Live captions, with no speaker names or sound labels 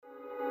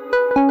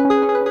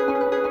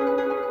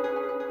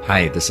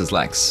Hi, this is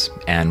Lex,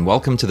 and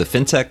welcome to the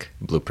FinTech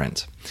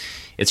Blueprint.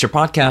 It's your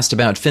podcast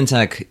about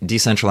fintech,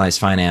 decentralized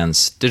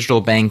finance,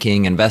 digital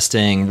banking,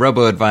 investing,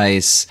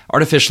 robo-advice,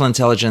 artificial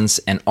intelligence,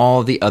 and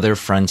all the other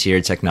frontier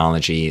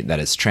technology that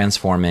is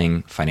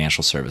transforming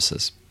financial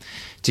services.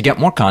 To get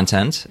more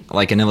content,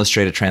 like an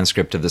illustrated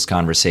transcript of this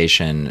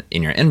conversation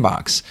in your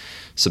inbox,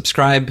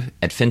 subscribe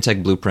at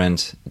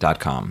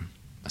fintechblueprint.com.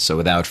 So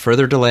without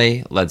further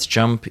delay, let's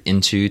jump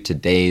into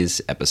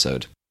today's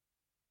episode.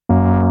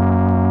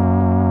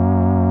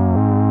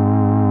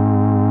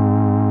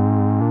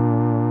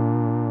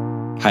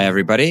 Hi,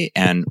 everybody,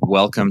 and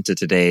welcome to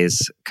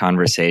today's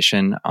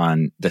conversation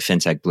on the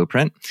FinTech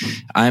Blueprint.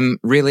 I'm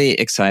really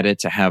excited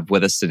to have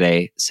with us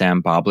today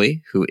Sam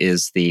Bobley, who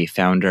is the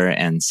founder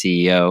and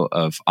CEO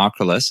of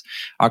Ocrolus.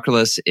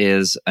 Ocrolus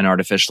is an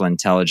artificial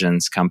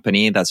intelligence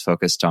company that's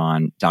focused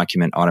on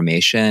document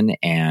automation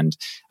and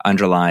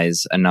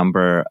underlies a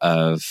number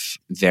of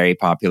very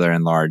popular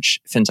and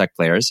large FinTech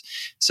players.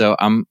 So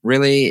I'm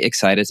really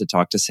excited to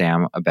talk to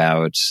Sam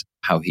about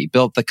how he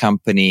built the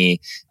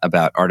company,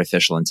 about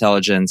artificial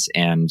intelligence,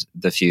 and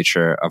the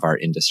future of our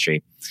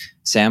industry.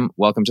 Sam,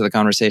 welcome to the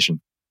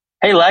conversation.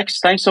 Hey, Lex.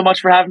 Thanks so much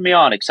for having me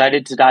on.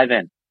 Excited to dive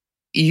in.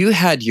 You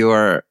had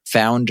your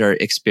founder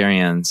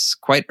experience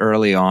quite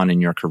early on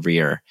in your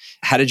career.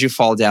 How did you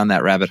fall down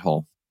that rabbit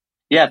hole?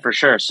 Yeah, for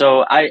sure.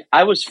 So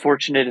I was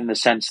fortunate in the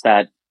sense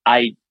that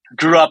I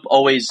grew up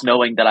always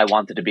knowing that I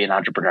wanted to be an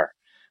entrepreneur.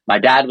 My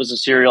dad was a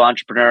serial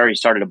entrepreneur. He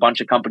started a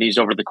bunch of companies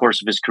over the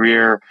course of his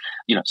career.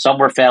 Some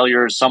were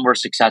failures, some were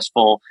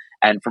successful.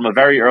 And from a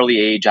very early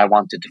age, I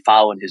wanted to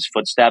follow in his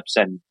footsteps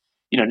and,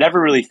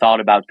 never really thought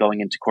about going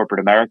into corporate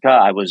America.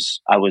 I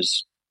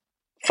was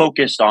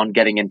focused on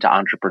getting into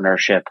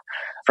entrepreneurship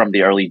from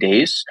the early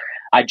days.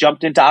 I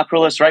jumped into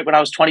Ocrolus right when I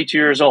was 22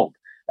 years old.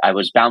 I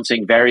was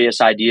bouncing various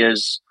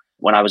ideas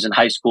when I was in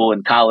high school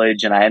and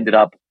college, and I ended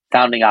up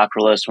founding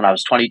Ocrolus when I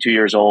was 22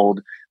 years old.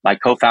 My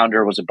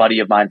co-founder was a buddy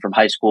of mine from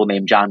high school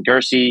named John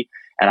Gersey.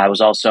 And I was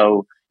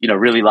also,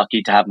 really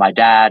lucky to have my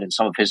dad and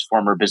some of his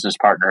former business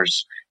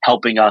partners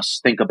helping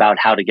us think about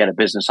how to get a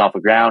business off the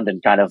ground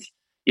and kind of,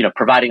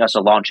 providing us a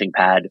launching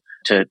pad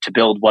to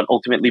build what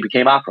ultimately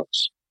became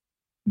Ocrolus.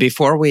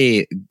 Before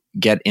we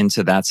get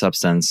into that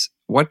substance,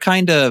 what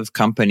kind of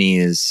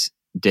companies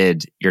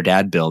did your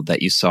dad build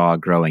that you saw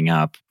growing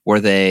up? Were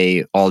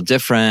they all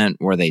different?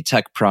 Were they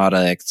tech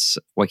products?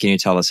 What can you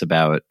tell us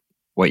about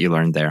what you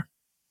learned there?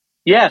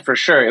 Yeah, for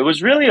sure. It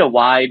was really a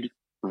wide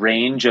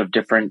range of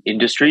different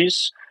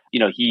industries.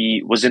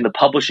 He was in the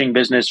publishing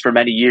business for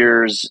many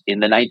years.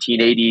 In the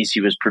 1980s, he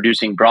was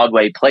producing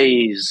Broadway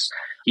plays.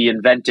 He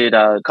invented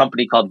a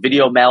company called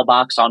Video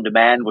Mailbox On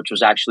Demand, which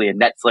was actually a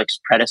Netflix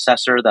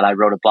predecessor that I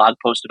wrote a blog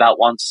post about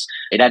once.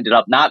 It ended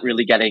up not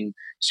really getting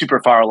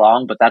super far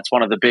along, but that's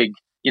one of the big,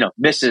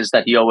 misses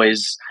that he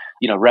always,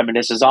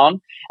 reminisces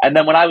on. And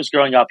then when I was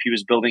growing up, he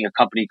was building a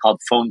company called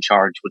Phone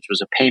Charge, which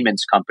was a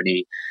payments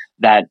company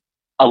that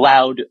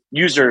allowed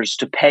users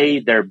to pay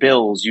their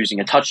bills using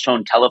a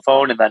touch-tone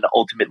telephone and then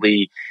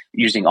ultimately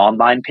using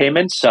online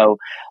payments. So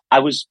I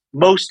was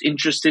most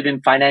interested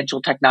in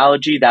financial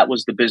technology. That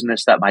was the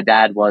business that my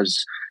dad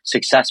was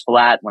successful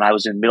at when I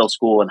was in middle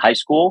school and high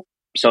school.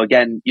 So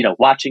again,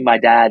 watching my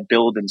dad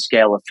build and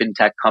scale a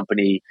fintech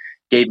company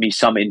gave me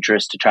some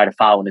interest to try to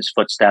follow in his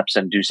footsteps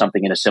and do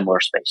something in a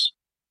similar space.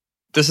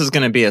 This is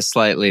going to be a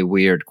slightly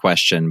weird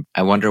question.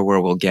 I wonder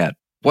where we'll get.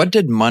 What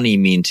did money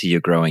mean to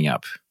you growing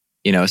up?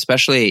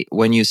 Especially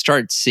when you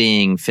start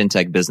seeing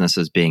fintech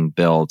businesses being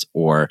built,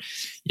 or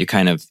you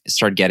kind of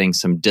start getting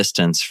some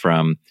distance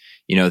from,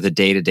 the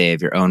day-to-day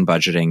of your own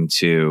budgeting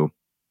to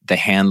the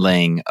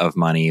handling of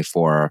money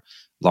for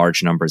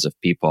large numbers of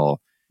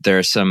people. There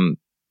are some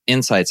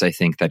insights, I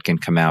think, that can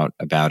come out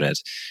about it.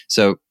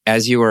 So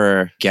as you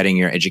were getting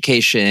your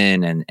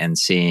education and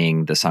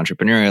seeing this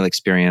entrepreneurial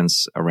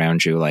experience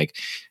around you,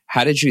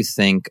 how did you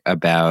think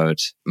about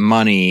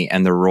money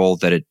and the role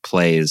that it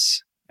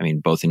plays,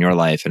 both in your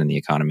life and in the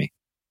economy?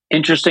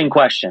 Interesting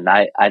question.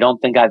 I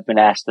don't think I've been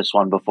asked this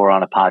one before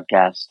on a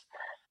podcast.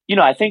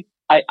 I think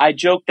I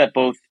joke that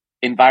both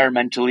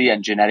environmentally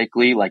and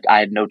genetically, I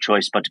had no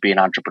choice but to be an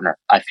entrepreneur.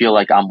 I feel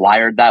like I'm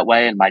wired that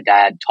way, and my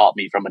dad taught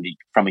me from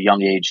a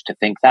young age to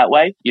think that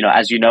way.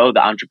 As you know, the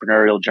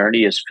entrepreneurial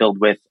journey is filled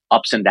with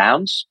ups and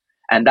downs,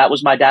 and that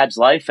was my dad's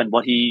life and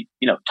what he,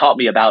 taught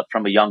me about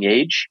from a young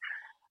age.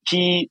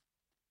 He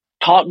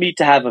taught me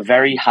to have a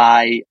very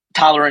high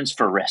tolerance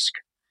for risk.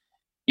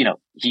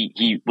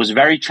 He was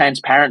very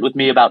transparent with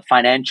me about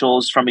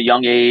financials from a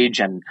young age.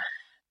 And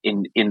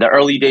in the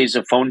early days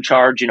of Phone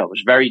Charge, it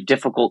was very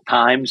difficult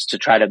times to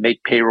try to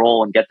make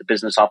payroll and get the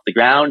business off the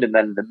ground. And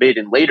then the mid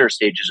and later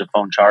stages of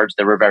Phone Charge,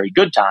 there were very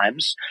good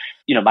times.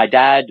 My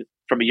dad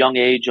from a young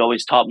age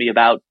always taught me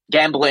about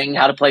gambling,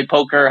 how to play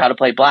poker, how to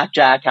play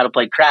blackjack, how to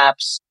play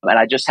craps. And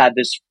I just had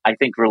this, I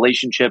think,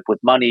 relationship with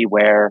money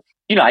where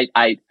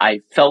I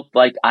felt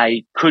like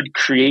I could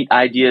create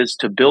ideas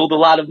to build a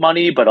lot of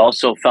money, but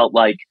also felt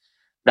like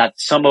that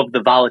some of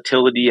the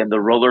volatility and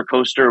the roller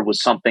coaster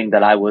was something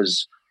that I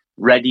was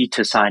ready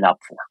to sign up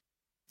for.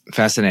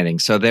 Fascinating.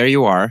 So there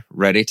you are,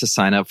 ready to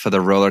sign up for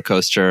the roller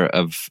coaster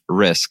of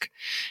risk.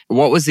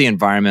 What was the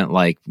environment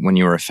like when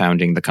you were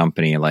founding the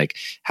company? Like,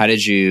 how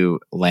did you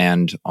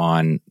land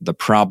on the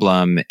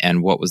problem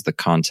and what was the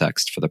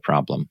context for the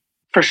problem?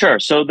 For sure.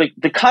 So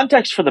the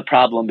context for the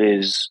problem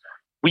is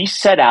we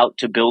set out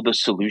to build a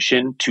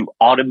solution to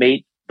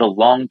automate the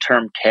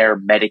long-term care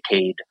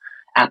Medicaid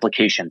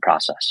application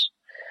process.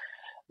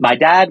 My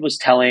dad was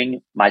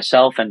telling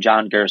myself and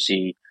John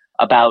Gersey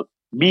about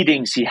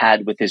meetings he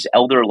had with his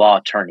elder law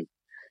attorney.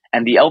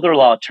 And the elder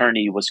law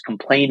attorney was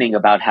complaining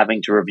about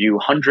having to review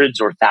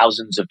hundreds or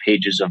thousands of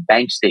pages of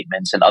bank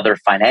statements and other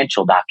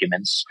financial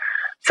documents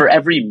for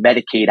every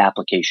Medicaid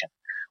application.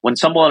 When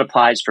someone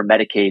applies for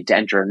Medicaid to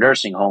enter a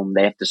nursing home,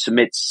 they have to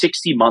submit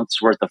 60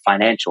 months worth of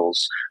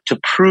financials to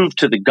prove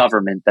to the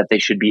government that they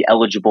should be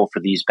eligible for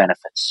these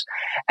benefits.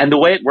 And the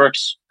way it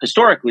works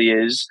historically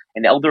is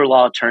an elder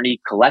law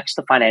attorney collects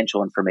the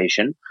financial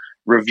information,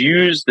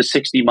 reviews the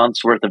 60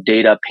 months worth of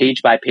data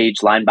page by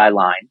page, line by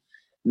line,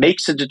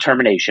 makes a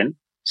determination,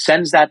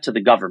 sends that to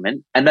the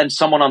government, and then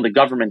someone on the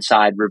government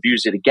side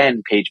reviews it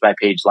again page by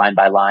page, line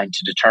by line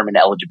to determine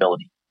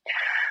eligibility.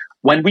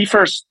 When we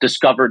first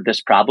discovered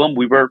this problem,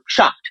 we were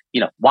shocked.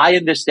 Why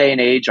in this day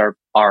and age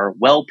are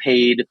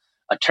well-paid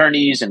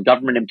attorneys and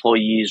government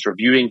employees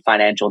reviewing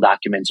financial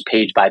documents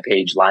page by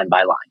page, line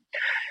by line?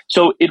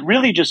 So it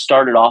really just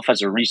started off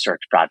as a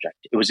research project.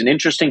 It was an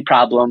interesting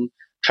problem,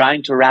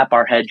 trying to wrap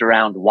our heads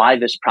around why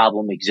this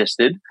problem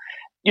existed.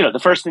 The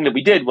first thing that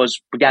we did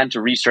was began to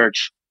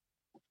research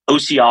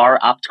OCR,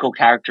 optical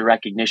character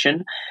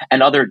recognition,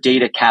 and other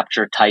data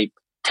capture type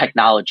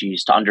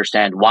technologies to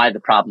understand why the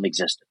problem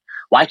existed.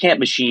 Why can't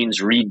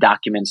machines read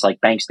documents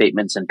like bank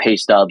statements and pay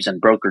stubs and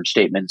brokerage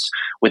statements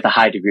with a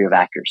high degree of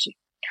accuracy?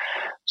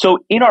 So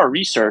in our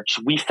research,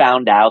 we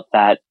found out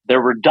that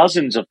there were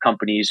dozens of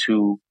companies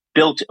who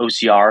built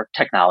OCR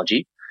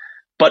technology,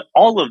 but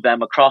all of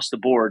them across the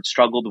board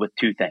struggled with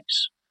two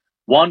things.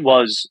 One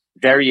was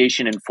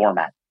variation in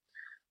format.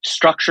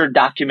 Structured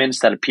documents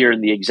that appear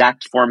in the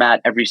exact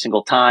format every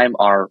single time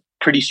are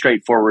pretty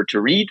straightforward to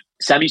read.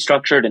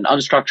 Semi-structured and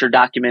unstructured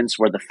documents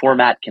where the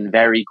format can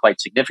vary quite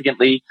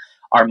significantly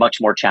are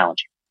much more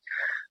challenging.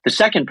 The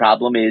second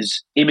problem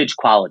is image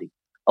quality.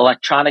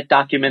 Electronic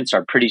documents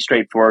are pretty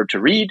straightforward to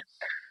read.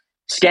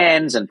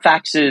 Scans and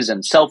faxes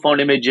and cell phone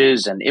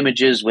images and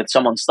images with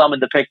someone's thumb in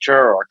the picture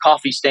or a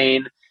coffee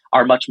stain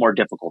are much more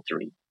difficult to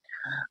read.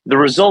 The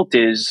result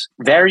is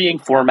varying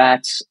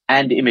formats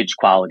and image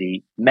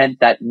quality meant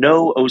that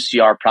no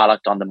OCR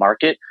product on the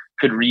market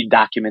could read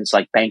documents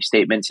like bank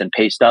statements and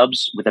pay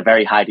stubs with a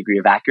very high degree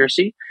of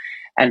accuracy.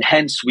 And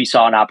hence we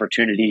saw an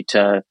opportunity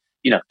to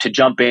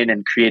jump in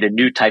and create a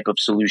new type of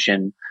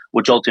solution,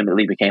 which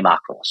ultimately became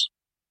Ocrolus.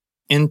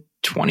 In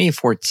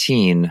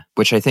 2014,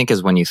 which I think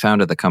is when you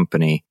founded the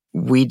company,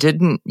 we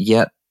didn't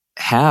yet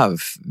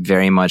have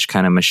very much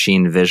kind of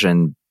machine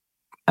vision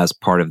as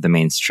part of the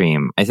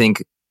mainstream. I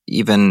think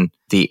even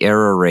the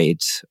error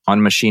rate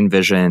on machine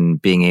vision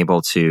being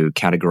able to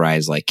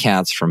categorize like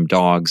cats from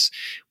dogs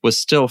was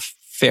still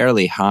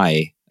fairly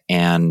high.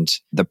 And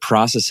the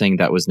processing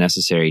that was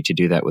necessary to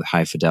do that with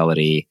high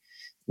fidelity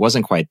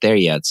wasn't quite there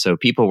yet. So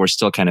people were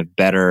still kind of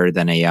better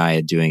than AI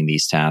at doing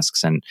these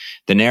tasks. And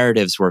the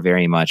narratives were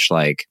very much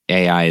like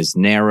AI is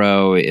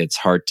narrow, it's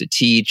hard to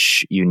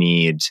teach, you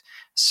need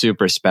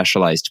super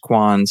specialized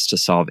quants to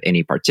solve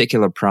any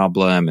particular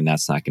problem, and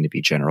that's not going to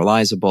be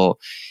generalizable.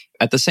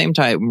 At the same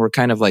time, we're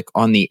kind of like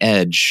on the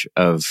edge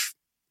of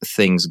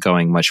things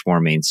going much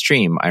more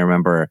mainstream. I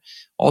remember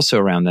also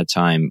around that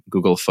time,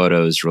 Google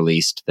Photos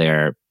released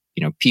their,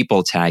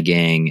 people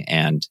tagging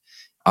and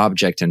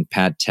object and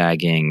pet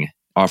tagging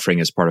offering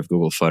as part of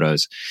Google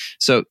Photos.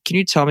 So can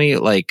you tell me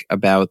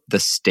about the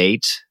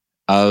state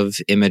of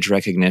image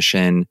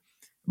recognition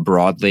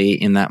broadly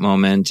in that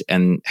moment?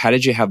 And how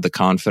did you have the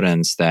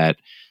confidence that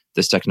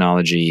this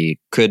technology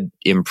could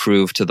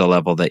improve to the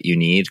level that you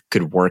need,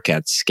 could work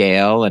at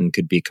scale, and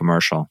could be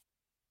commercial?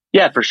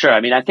 Yeah, for sure.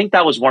 I think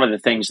that was one of the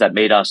things that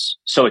made us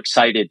so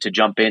excited to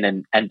jump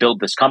in and build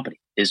this company,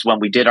 is when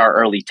we did our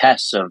early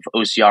tests of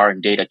OCR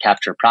and data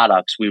capture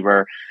products, we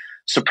were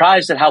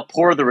surprised at how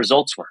poor the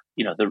results were.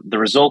 The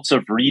results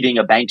of reading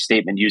a bank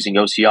statement using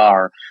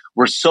OCR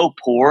were so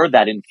poor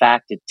that, in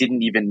fact, it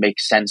didn't even make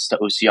sense to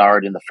OCR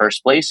it in the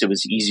first place. It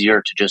was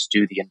easier to just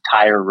do the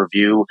entire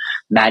review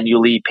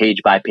manually,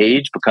 page by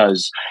page,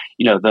 because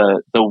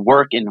the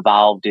work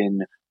involved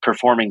in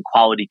performing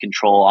quality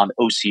control on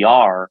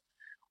OCR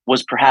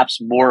was perhaps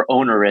more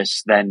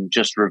onerous than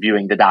just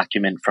reviewing the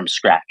document from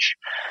scratch.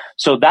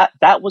 So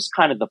that was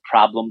kind of the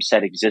problem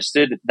set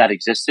that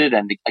existed.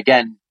 And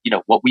again,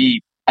 what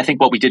we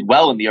did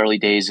well in the early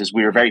days is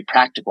we were very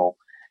practical,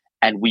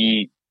 and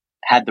we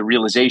had the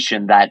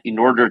realization that in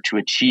order to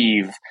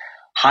achieve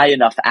high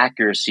enough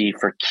accuracy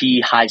for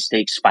key high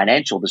stakes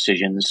financial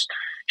decisions,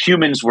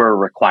 humans were a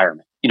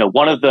requirement.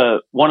 One of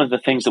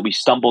the things that we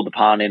stumbled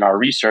upon in our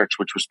research,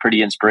 which was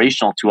pretty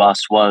inspirational to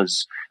us,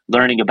 was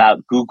learning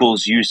about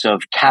Google's use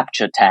of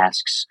CAPTCHA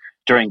tasks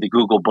during the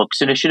Google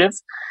Books initiative.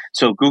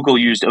 So Google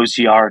used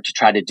OCR to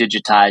try to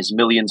digitize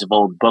millions of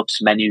old books,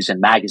 menus,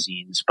 and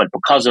magazines. But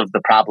because of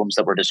the problems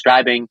that we're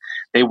describing,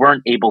 they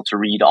weren't able to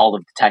read all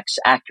of the text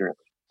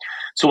accurately.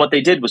 So what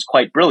they did was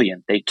quite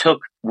brilliant. They took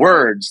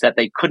words that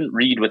they couldn't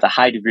read with a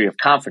high degree of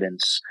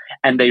confidence,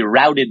 and they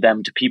routed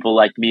them to people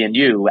like me and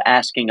you,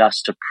 asking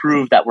us to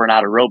prove that we're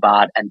not a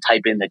robot and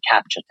type in the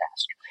CAPTCHA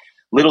task.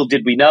 Little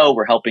did we know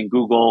we're helping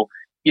Google,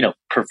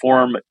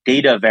 perform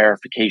data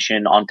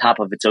verification on top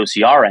of its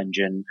OCR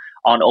engine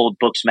on old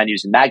books,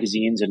 menus, and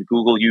magazines. And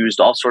Google used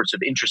all sorts of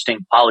interesting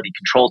quality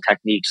control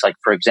techniques, like,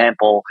 for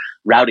example,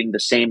 routing the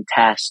same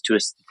task to a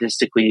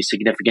statistically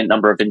significant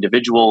number of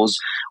individuals,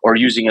 or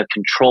using a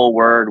control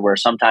word where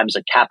sometimes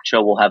a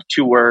CAPTCHA will have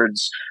two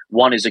words.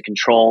 One is a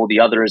control, the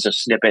other is a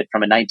snippet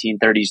from a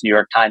 1930s New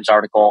York Times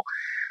article.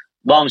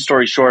 Long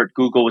story short,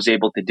 Google was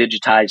able to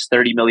digitize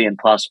 30 million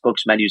plus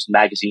books, menus, and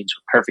magazines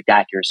with perfect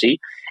accuracy.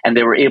 And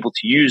they were able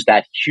to use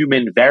that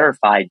human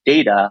verified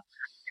data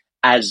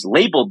as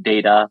labeled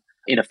data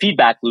in a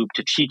feedback loop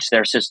to teach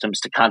their systems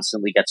to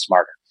constantly get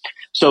smarter.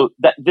 So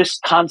this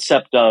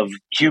concept of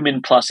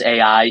human plus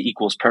AI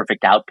equals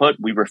perfect output,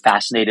 we were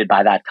fascinated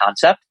by that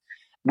concept.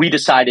 We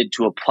decided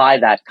to apply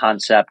that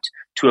concept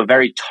to a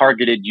very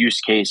targeted use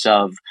case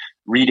of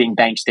reading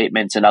bank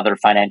statements and other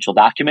financial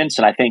documents.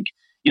 And I think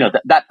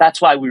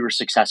that's why we were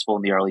successful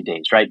in the early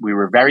days, right? We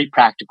were very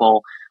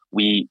practical.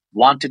 We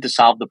wanted to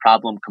solve the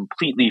problem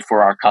completely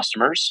for our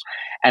customers.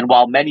 And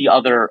while many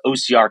other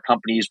OCR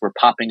companies were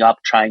popping up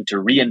trying to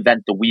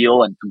reinvent the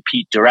wheel and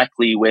compete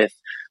directly with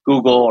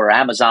Google or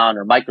Amazon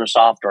or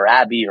Microsoft or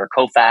Abby or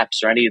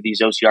Kofax or any of these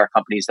OCR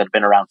companies that have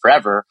been around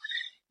forever,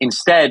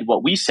 instead,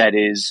 what we said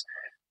is,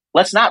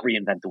 let's not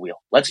reinvent the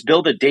wheel. Let's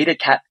build a data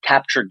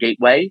capture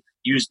gateway,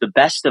 use the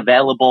best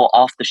available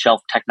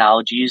off-the-shelf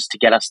technologies to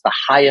get us the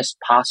highest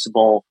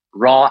possible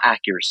raw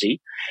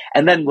accuracy.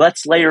 And then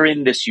let's layer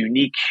in this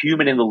unique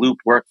human-in-the-loop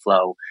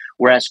workflow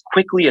where as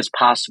quickly as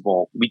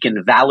possible, we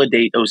can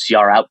validate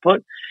OCR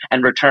output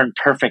and return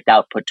perfect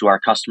output to our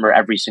customer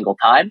every single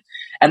time.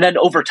 And then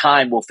over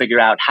time, we'll figure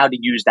out how to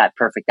use that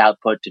perfect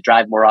output to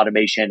drive more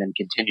automation and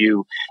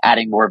continue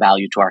adding more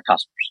value to our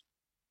customers.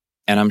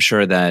 And I'm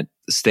sure that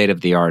state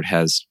of the art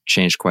has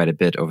changed quite a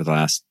bit over the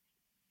last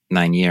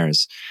 9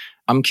 years.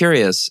 I'm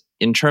curious,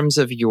 in terms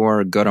of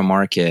your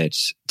go-to-market,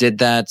 did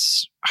that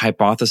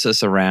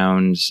hypothesis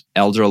around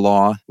elder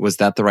law, was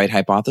that the right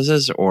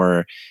hypothesis,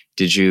 or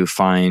did you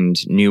find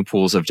new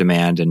pools of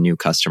demand and new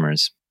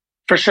customers?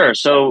 For sure.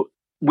 So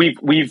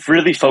we've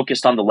really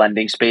focused on the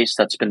lending space.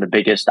 That's been the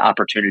biggest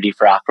opportunity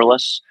for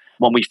Ocrolus.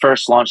 When we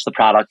first launched the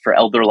product for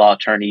elder law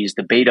attorneys,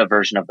 the beta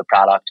version of the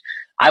product,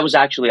 I was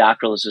actually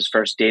Ocrolus's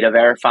first data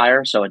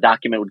verifier. So a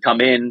document would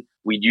come in,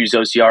 we'd use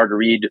OCR to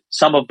read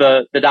some of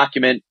the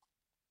document.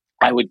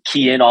 I would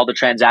key in all the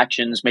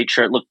transactions, make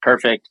sure it looked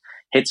perfect,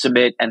 hit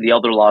submit, and the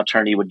elder law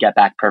attorney would get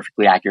back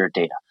perfectly accurate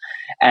data.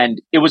 And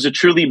it was a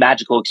truly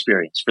magical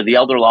experience for the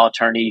elder law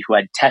attorney who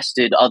had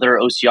tested other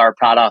OCR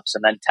products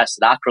and then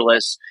tested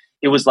Ocrolus.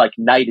 It was like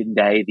night and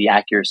day, the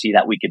accuracy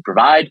that we could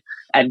provide.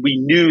 And we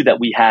knew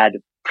that we had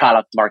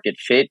product market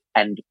fit.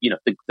 And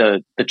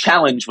the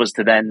challenge was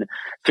to then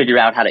figure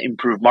out how to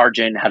improve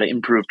margin, how to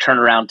improve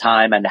turnaround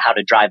time, and how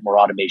to drive more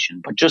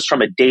automation. But just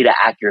from a data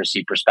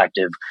accuracy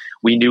perspective,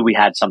 we knew we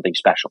had something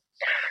special.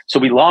 So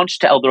we launched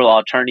to elder law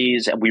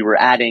attorneys, and we were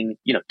adding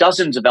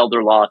dozens of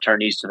elder law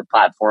attorneys to the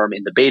platform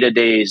in the beta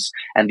days.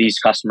 And these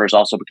customers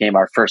also became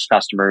our first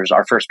customers,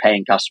 our first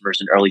paying customers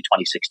in early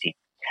 2016.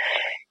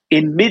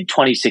 In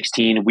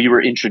mid-2016, we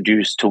were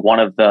introduced to one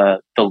of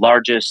the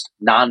largest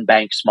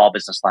non-bank small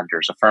business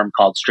lenders, a firm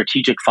called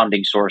Strategic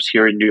Funding Source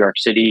here in New York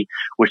City,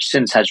 which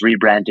since has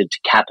rebranded to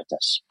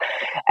Capitus.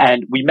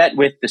 And we met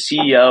with the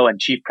CEO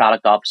and Chief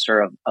Product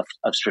Officer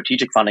of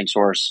Strategic Funding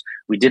Source.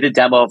 We did a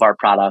demo of our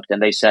product,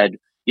 and they said,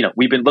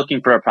 we've been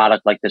looking for a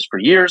product like this for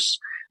years.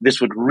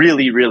 This would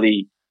really,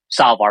 really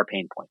solve our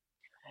pain point.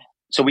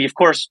 So we, of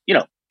course,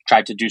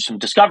 tried to do some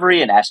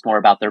discovery and ask more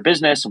about their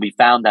business, and we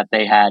found that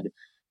they had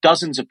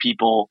dozens of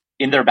people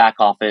in their back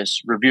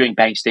office reviewing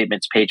bank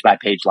statements page by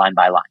page, line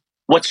by line.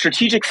 What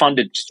Strategic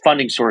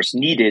Funding Source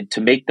needed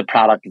to make the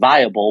product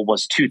viable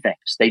was two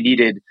things. They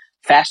needed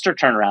faster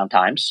turnaround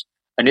times.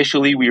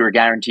 Initially, we were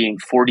guaranteeing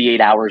 48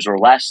 hours or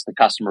less. The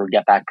customer would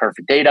get back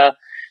perfect data.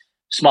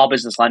 Small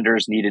business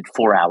lenders needed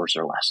 4 hours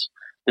or less.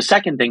 The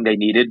second thing they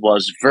needed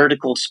was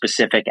vertical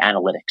specific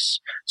analytics.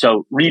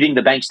 So reading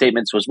the bank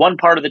statements was one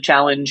part of the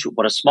challenge.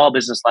 What a small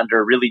business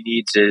lender really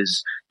needs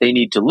is they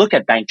need to look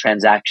at bank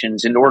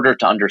transactions in order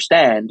to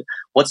understand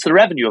what's the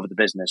revenue of the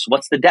business,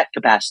 what's the debt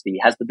capacity,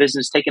 has the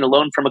business taken a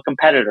loan from a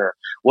competitor,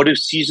 what do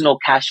seasonal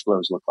cash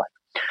flows look like?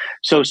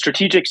 So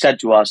Strategic said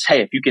to us,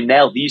 hey, if you can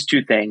nail these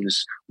two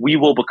things, we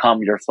will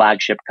become your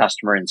flagship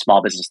customer in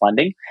small business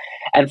lending.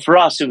 And for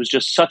us, it was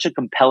just such a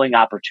compelling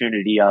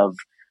opportunity of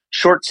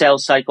short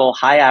sales cycle,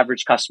 high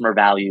average customer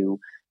value,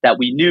 that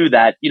we knew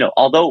that,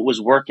 although it was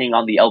working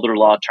on the elder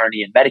law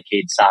attorney and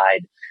Medicaid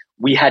side,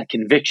 we had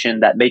conviction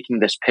that making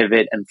this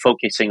pivot and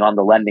focusing on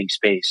the lending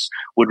space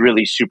would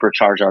really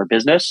supercharge our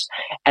business.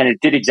 And it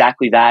did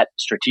exactly that.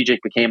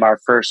 Strategic became our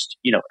first,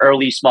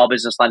 early small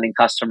business lending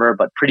customer,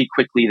 but pretty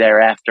quickly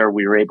thereafter,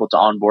 we were able to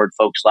onboard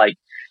folks like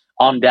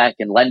OnDeck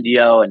and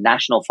Lendio and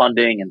National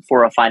Funding and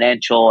Fora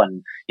Financial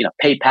and,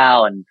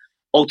 PayPal. And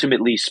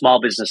ultimately, small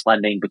business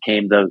lending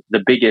became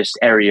the biggest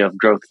area of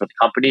growth for the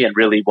company and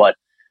really what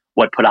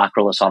put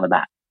Ocrolus on the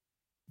map.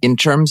 In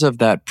terms of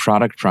that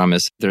product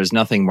promise, there's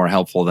nothing more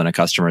helpful than a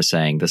customer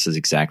saying, this is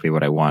exactly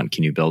what I want.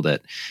 Can you build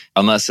it?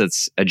 Unless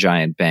it's a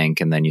giant bank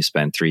and then you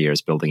spend 3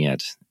 years building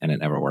it and it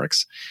never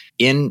works.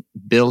 In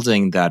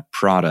building that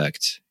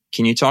product,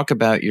 can you talk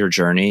about your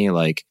journey?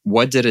 Like,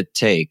 what did it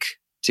take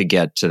to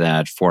get to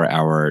that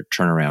 4-hour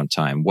turnaround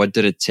time? What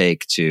did it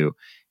take to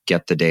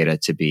get the data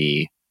to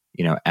be,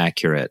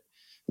 accurate?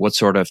 What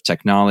sort of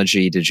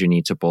technology did you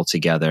need to pull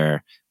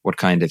together? What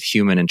kind of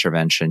human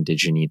intervention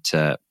did you need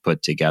to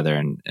put together?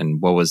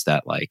 And what was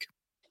that like?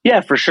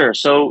 Yeah, for sure.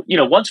 So,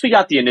 once we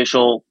got the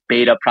initial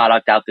beta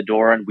product out the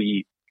door and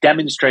we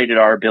demonstrated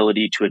our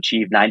ability to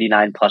achieve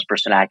 99+%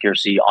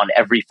 accuracy on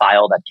every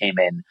file that came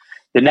in,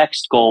 the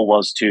next goal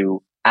was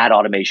to add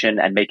automation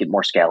and make it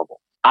more scalable.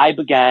 I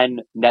began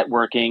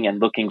networking and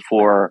looking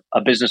for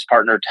a business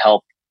partner to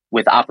help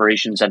with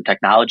operations and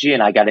technology.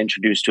 And I got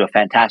introduced to a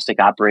fantastic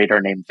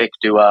operator named Vic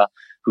Dua,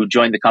 who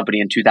joined the company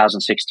in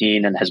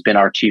 2016 and has been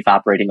our chief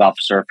operating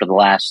officer for the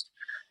last,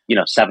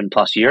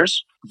 7+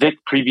 years. Vic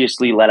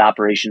previously led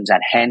operations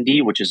at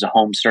Handy, which is a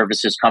home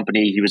services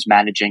company. He was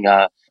managing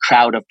a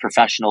crowd of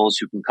professionals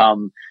who can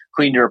come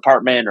clean your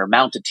apartment or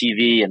mount a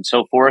TV and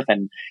so forth.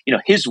 And,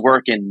 his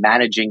work in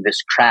managing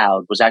this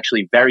crowd was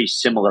actually very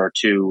similar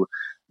to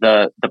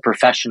the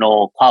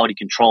professional quality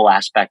control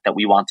aspect that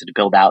we wanted to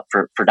build out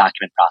for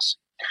document processing.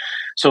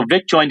 So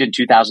Vic joined in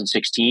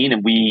 2016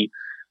 and we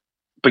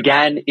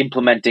began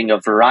implementing a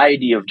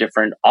variety of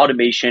different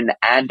automation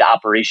and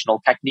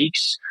operational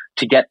techniques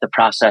to get the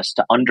process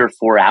to under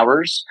 4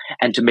 hours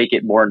and to make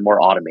it more and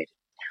more automated.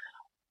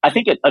 I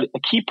think a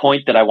key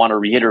point that I want to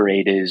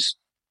reiterate is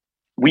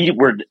we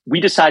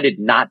decided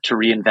not to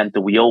reinvent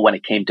the wheel when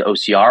it came to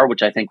OCR,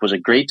 which I think was a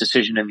great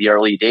decision in the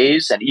early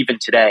days. And even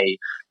today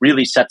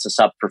really sets us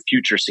up for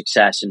future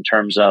success in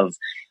terms of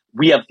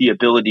we have the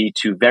ability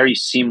to very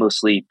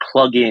seamlessly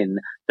plug in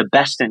the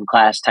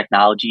best-in-class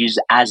technologies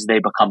as they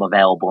become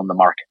available in the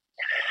market.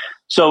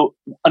 So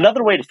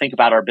another way to think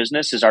about our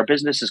business is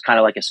kind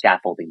of like a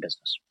scaffolding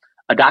business.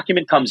 A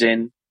document comes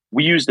in,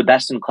 we use the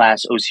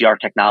best-in-class OCR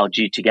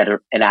technology to get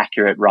an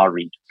accurate raw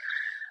read.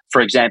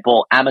 For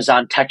example,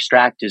 Amazon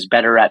Textract is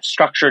better at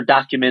structured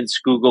documents.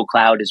 Google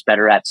Cloud is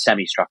better at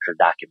semi-structured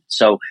documents.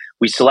 So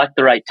we select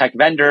the right tech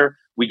vendor,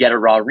 we get a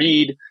raw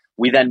read,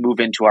 we then move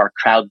into our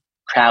crowd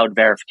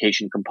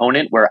verification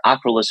component where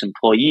Ocrolus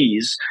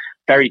employees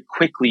very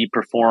quickly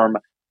perform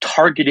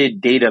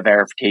targeted data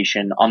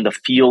verification on the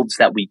fields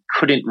that we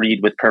couldn't read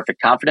with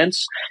perfect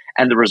confidence,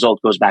 and the result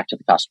goes back to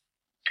the customer.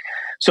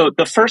 So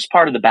the first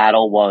part of the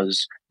battle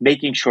was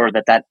making sure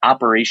that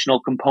operational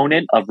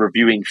component of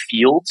reviewing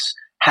fields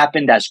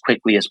happened as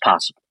quickly as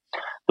possible.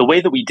 The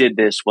way that we did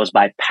this was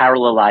by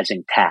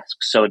parallelizing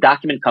tasks. So a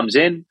document comes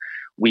in,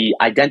 we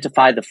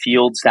identify the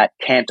fields that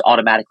can't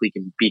automatically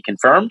be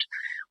confirmed,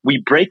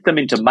 we break them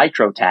into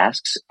micro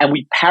tasks, and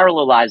we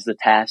parallelize the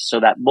tasks so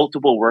that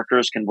multiple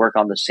workers can work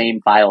on the same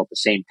file at the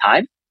same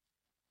time.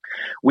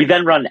 We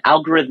then run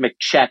algorithmic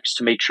checks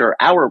to make sure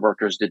our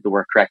workers did the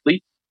work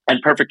correctly,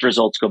 and perfect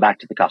results go back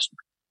to the customer.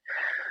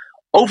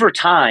 Over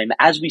time,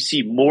 as we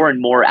see more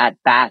and more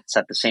at-bats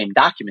at the same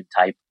document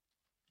type,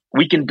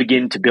 we can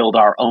begin to build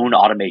our own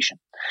automation.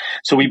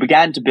 So we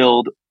began to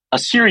build a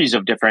series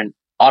of different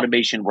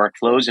automation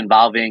workflows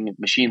involving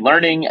machine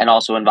learning and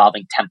also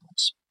involving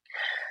templates.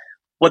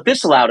 What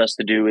this allowed us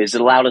to do is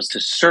it allowed us to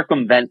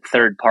circumvent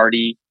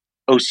third-party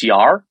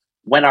OCR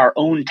when our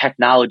own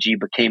technology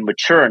became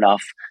mature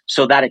enough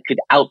so that it could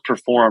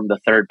outperform the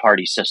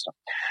third-party system.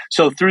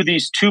 So through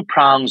these two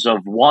prongs of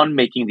one,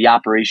 making the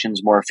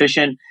operations more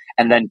efficient,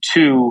 and then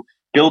two,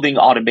 building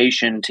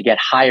automation to get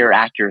higher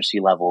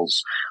accuracy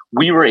levels,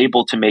 we were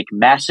able to make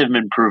massive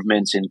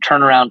improvements in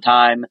turnaround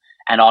time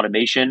and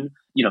automation,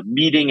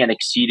 meeting and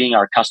exceeding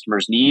our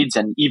customers' needs.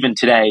 And even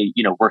today,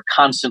 we're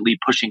constantly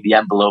pushing the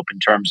envelope in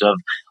terms of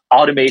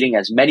automating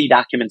as many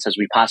documents as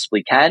we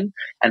possibly can.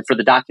 And for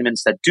the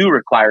documents that do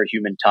require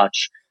human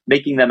touch,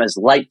 making them as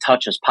light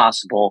touch as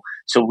possible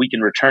so we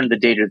can return the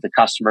data to the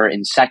customer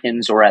in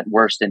seconds or at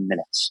worst in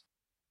minutes.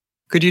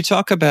 Could you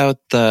talk about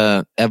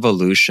the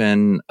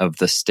evolution of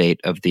the state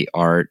of the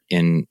art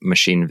in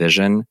machine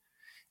vision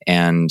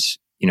and,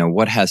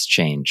 what has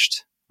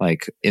changed?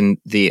 Like in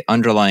the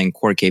underlying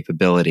core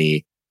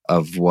capability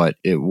of what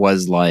it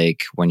was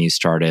like when you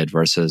started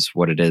versus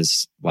what it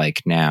is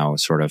like now,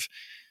 sort of.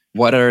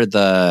 What are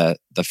the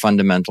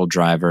fundamental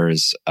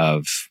drivers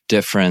of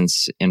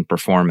difference in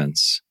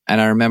performance? And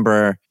I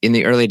remember in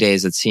the early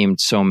days, it seemed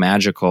so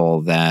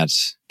magical that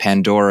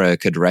Pandora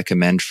could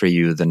recommend for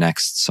you the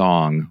next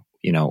song,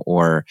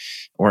 or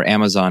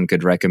Amazon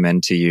could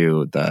recommend to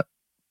you the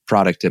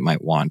product it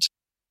might want.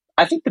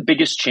 I think the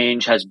biggest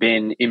change has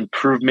been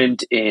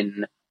improvement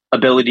in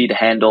ability to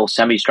handle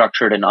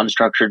semi-structured and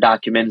unstructured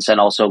documents and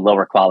also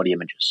lower quality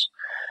images.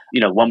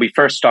 When we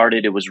first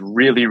started, it was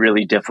really,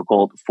 really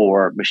difficult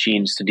for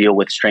machines to deal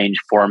with strange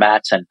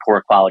formats and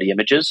poor quality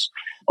images.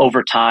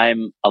 Over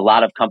time, a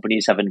lot of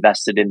companies have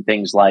invested in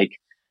things like,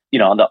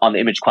 on the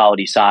image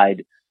quality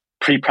side,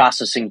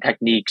 pre-processing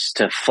techniques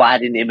to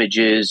flatten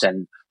images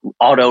and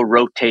auto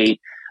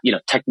rotate,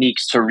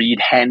 techniques to read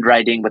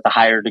handwriting with a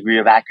higher degree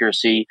of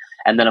accuracy.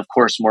 And then, of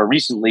course, more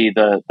recently,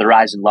 the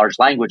rise in large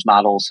language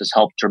models has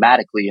helped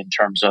dramatically in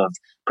terms of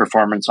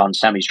performance on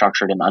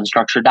semi-structured and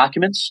unstructured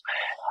documents.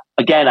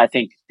 Again, I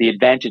think the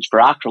advantage for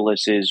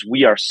Ocrolus is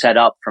we are set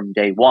up from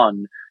day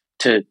one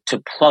to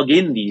plug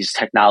in these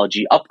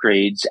technology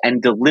upgrades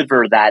and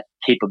deliver that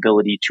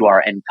capability to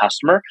our end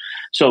customer.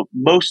 So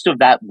most of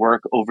that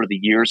work over the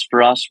years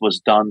for us was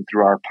done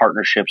through our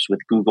partnerships with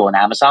Google and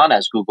Amazon.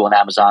 As Google and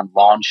Amazon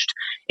launched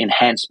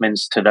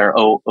enhancements to their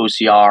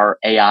OCR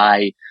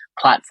AI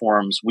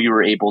platforms, we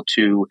were able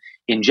to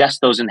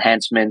ingest those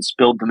enhancements,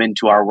 build them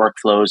into our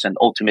workflows, and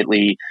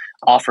ultimately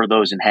offer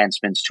those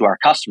enhancements to our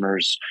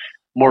customers.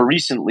 More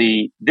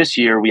recently, this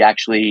year, we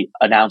actually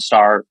announced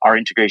our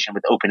integration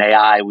with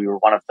OpenAI. We were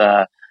one of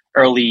the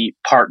early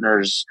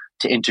partners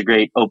to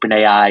integrate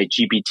OpenAI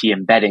GPT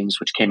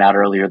embeddings, which came out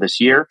earlier this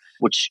year,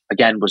 which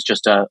again was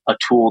just a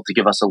tool to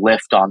give us a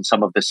lift on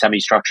some of the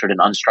semi-structured and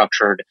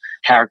unstructured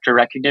character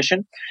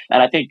recognition.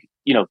 And I think,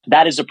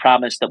 that is a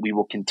promise that we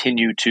will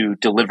continue to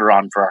deliver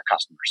on for our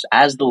customers.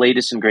 As the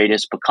latest and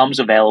greatest becomes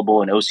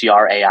available in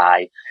OCR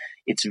AI,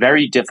 it's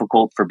very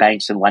difficult for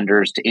banks and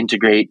lenders to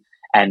integrate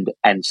and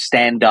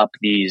stand up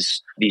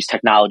these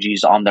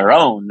technologies on their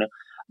own.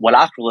 What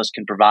Ocrolus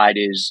can provide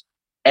is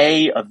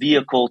A, a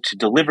vehicle to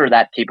deliver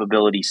that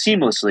capability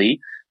seamlessly,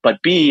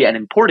 but B, and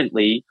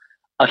importantly,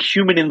 a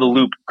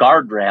human-in-the-loop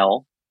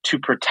guardrail to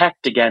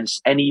protect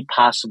against any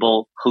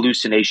possible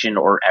hallucination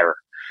or error.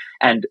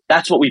 And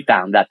that's what we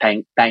found that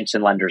banks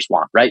and lenders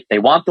want, right? They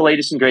want the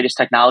latest and greatest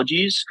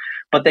technologies,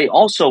 but they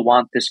also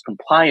want this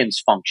compliance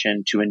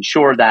function to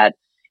ensure that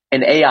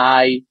an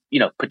AI,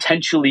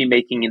 potentially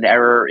making an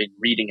error in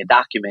reading a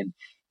document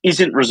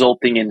isn't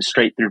resulting in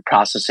straight through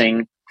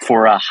processing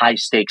for a high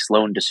stakes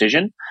loan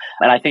decision.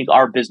 And I think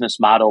our business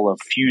model of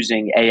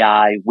fusing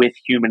AI with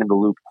human in the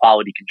loop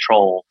quality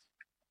control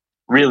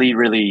really,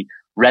 really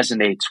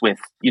resonates with,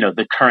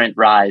 the current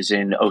rise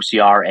in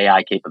OCR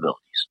AI capabilities.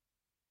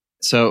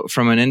 So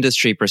from an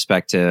industry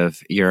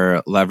perspective,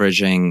 you're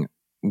leveraging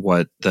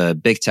what the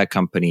big tech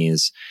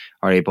companies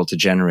are able to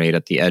generate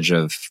at the edge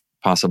of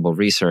possible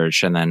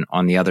research. And then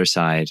on the other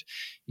side,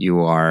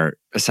 you are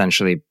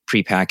essentially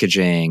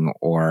prepackaging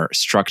or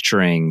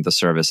structuring the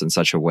service in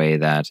such a way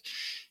that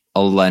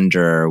a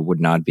lender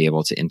would not be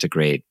able to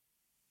integrate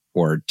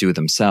or do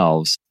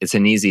themselves. It's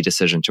an easy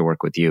decision to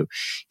work with you.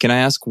 Can I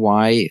ask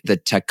why the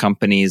tech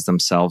companies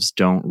themselves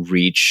don't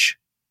reach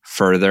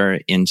further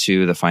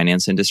into the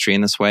finance industry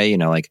in this way?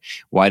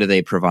 Why do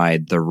they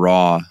provide the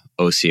raw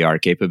OCR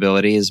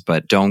capabilities,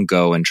 but don't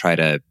go and try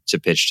to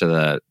pitch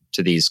to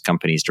these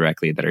companies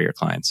directly that are your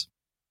clients?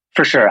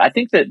 For sure. I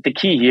think that the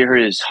key here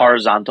is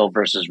horizontal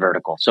versus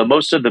vertical. So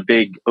most of the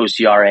big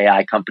OCR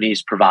AI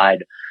companies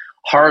provide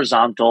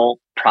horizontal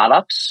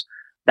products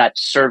that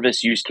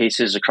service use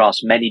cases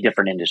across many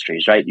different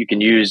industries, right? You can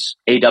use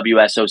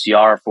AWS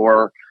OCR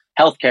for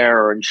healthcare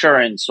or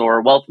insurance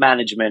or wealth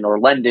management or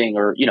lending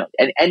or,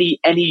 any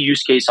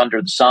use case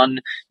under the sun.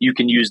 You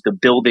can use the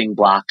building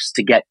blocks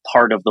to get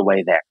part of the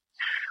way there.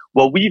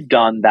 What we've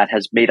done that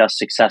has made us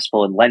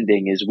successful in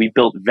lending is we've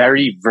built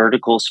very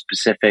vertical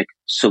specific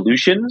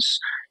solutions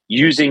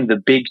using the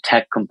big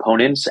tech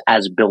components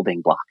as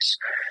building blocks.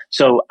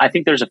 So I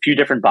think there's a few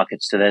different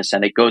buckets to this,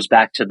 and it goes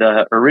back to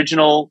the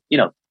original,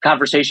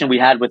 conversation we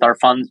had with our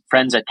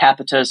friends at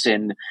Capitus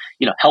and,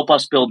 help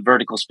us build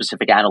vertical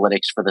specific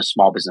analytics for the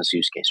small business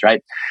use case,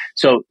 right?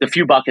 So the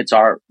few buckets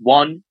are: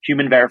 one,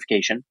 human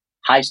verification.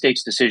 High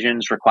stakes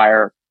decisions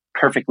require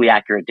perfectly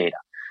accurate data.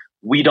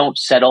 We don't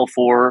settle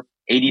for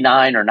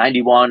 89 or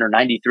 91 or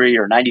 93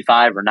 or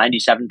 95 or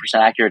 97%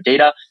 accurate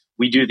data.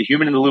 We do the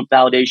human in the loop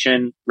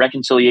validation,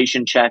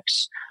 reconciliation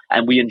checks,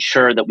 and we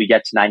ensure that we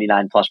get to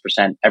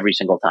 99+% every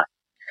single time.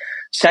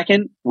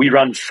 Second, we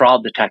run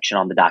fraud detection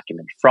on the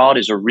document. Fraud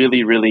is a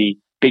really, really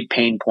big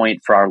pain point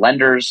for our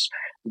lenders.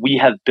 We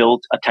have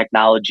built a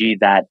technology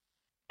that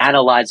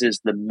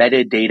analyzes the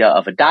metadata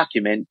of a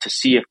document to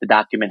see if the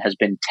document has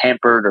been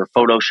tampered or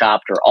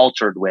photoshopped or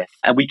altered with.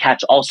 And we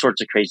catch all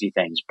sorts of crazy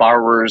things.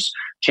 Borrowers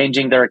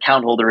changing their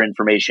account holder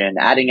information,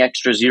 adding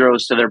extra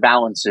zeros to their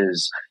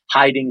balances,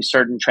 hiding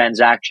certain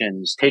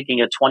transactions,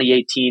 taking a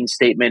 2018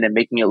 statement and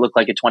making it look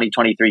like a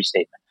 2023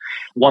 statement.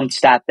 One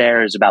stat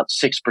there is about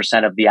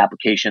 6% of the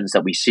applications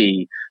that we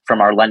see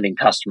from our lending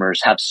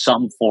customers have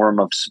some form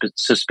of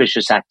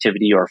suspicious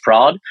activity or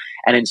fraud.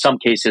 And in some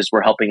cases,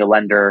 we're helping a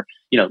lender,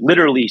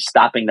 literally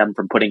stopping them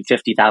from putting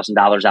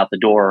 $50,000 out the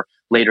door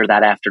later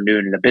that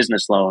afternoon in a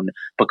business loan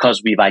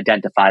because we've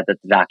identified that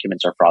the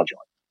documents are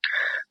fraudulent.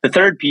 The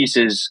third piece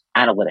is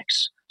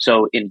analytics.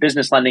 So in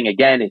business lending,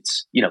 again,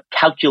 it's,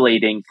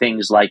 calculating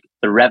things like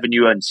the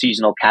revenue and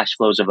seasonal cash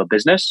flows of a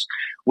business,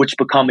 which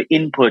become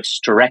inputs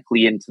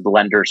directly into the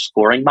lender's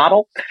scoring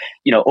model.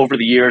 Over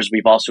the years,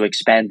 we've also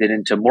expanded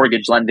into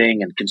mortgage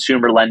lending and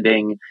consumer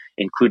lending,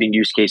 including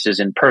use cases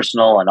in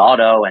personal and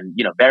auto and,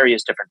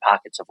 various different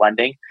pockets of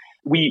lending.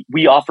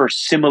 We offer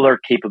similar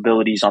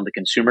capabilities on the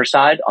consumer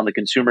side. On the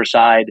consumer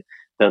side,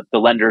 the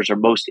lenders are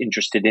most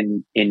interested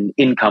in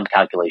income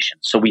calculations.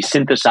 So we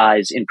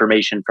synthesize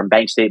information from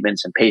bank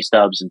statements and pay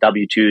stubs and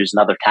W-2s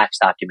and other tax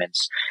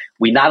documents.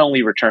 We not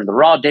only return the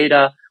raw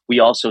data, we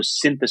also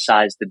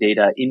synthesize the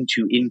data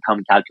into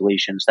income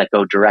calculations that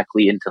go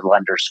directly into the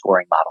lender's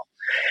scoring model.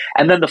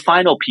 And then the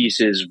final piece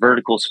is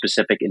vertical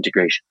specific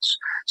integrations.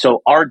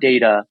 So our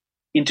data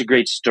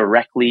integrates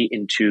directly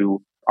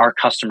into our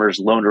customer's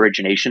loan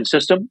origination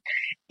system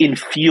in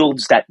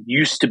fields that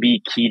used to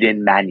be keyed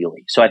in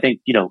manually. So I think,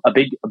 a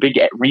big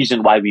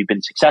reason why we've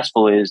been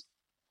successful is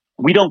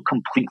we don't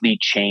completely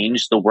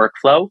change the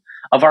workflow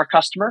of our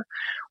customer.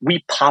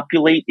 We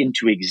populate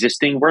into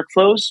existing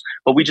workflows,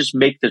 but we just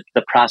make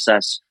the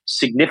process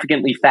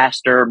significantly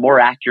faster, more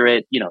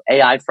accurate,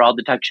 AI fraud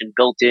detection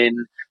built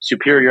in,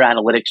 superior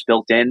analytics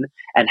built in,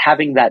 and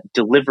having that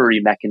delivery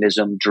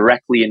mechanism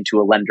directly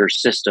into a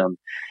lender's system,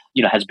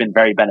 has been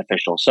very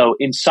beneficial. So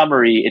in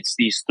summary, it's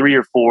these 3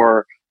 or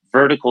 4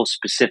 vertical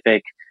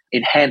specific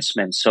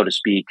enhancements, so to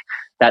speak,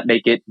 that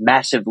make it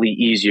massively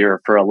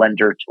easier for a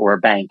lender or a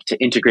bank to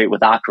integrate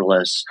with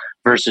Ocrolus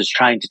versus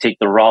trying to take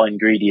the raw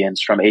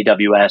ingredients from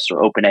AWS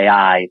or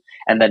OpenAI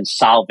and then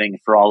solving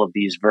for all of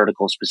these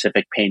vertical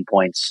specific pain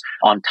points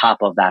on top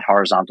of that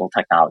horizontal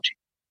technology.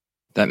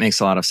 That makes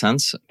a lot of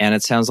sense. And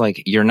it sounds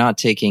like you're not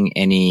taking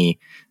any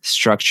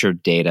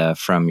structured data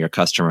from your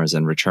customers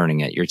and returning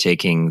it. You're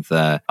taking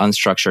the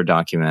unstructured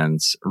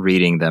documents,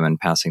 reading them, and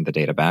passing the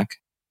data back.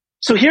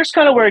 So here's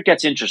kind of where it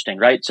gets interesting,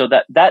 right? So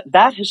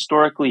that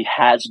historically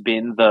has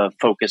been the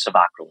focus of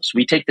Ocrolus.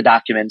 We take the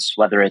documents,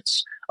 whether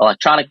it's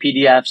electronic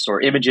PDFs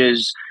or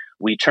images,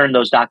 we turn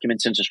those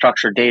documents into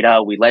structured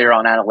data, we layer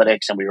on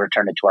analytics, and we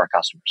return it to our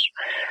customers.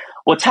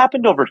 What's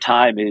happened over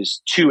time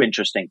is 2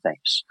 interesting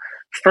things.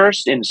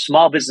 First, in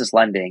small business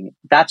lending,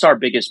 that's our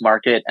biggest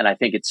market, and I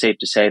think it's safe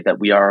to say that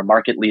we are a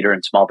market leader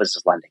in small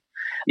business lending.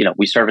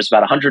 We service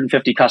about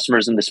 150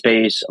 customers in the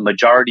space. A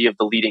majority of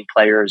the leading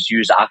players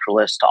use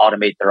Ocrolus to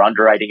automate their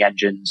underwriting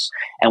engines,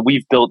 and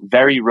we've built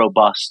very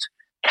robust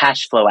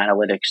cash flow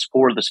analytics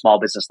for the small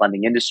business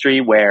lending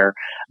industry, where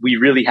we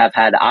really have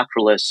had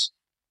Ocrolus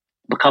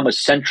become a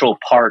central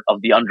part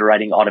of the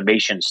underwriting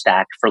automation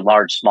stack for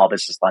large small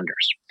business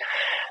lenders.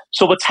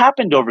 So what's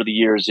happened over the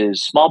years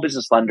is small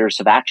business lenders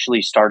have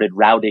actually started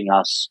routing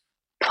us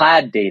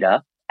Plaid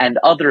data and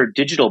other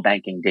digital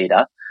banking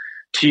data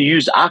to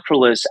use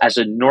Ocrolus as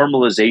a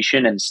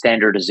normalization and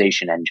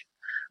standardization engine,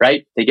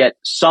 right? They get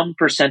some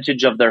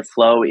percentage of their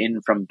flow in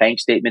from bank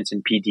statements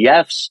and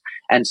PDFs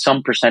and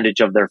some percentage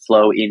of their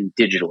flow in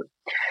digitally.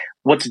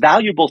 What's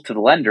valuable to the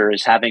lender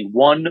is having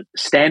one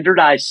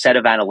standardized set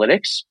of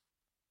analytics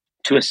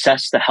to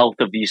assess the health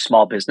of these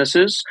small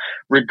businesses,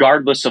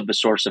 regardless of the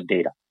source of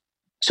data.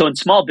 So in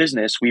small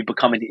business, we've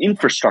become an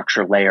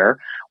infrastructure layer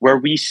where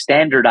we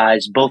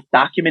standardize both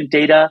document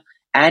data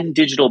and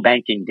digital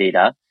banking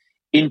data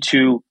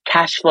into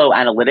cash flow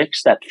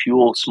analytics that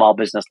fuel small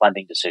business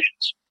lending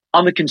decisions.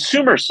 On the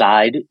consumer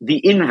side, the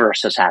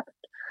inverse has happened.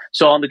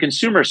 So on the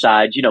consumer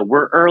side,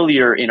 we're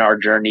earlier in our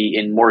journey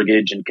in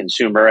mortgage and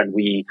consumer, and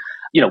we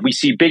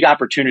see big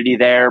opportunity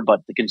there,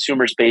 but the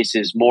consumer space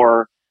is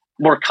more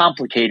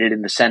complicated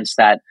in the sense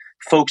that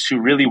folks who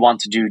really want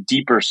to do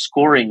deeper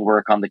scoring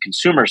work on the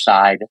consumer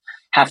side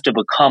have to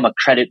become a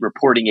credit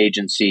reporting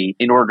agency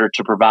in order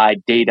to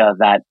provide data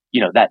that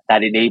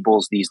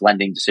enables these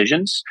lending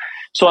decisions.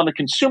 So on the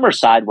consumer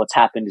side, what's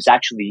happened is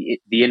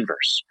actually the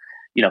inverse.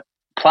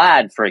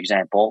 Plaid, for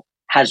example,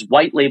 has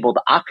white labeled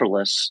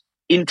Ocrolus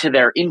into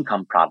their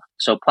income product.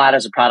 So Plaid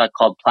has a product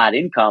called Plaid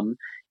Income.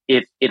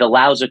 It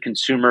allows a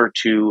consumer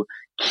to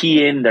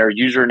key in their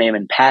username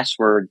and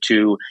password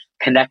to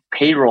connect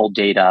payroll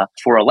data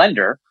for a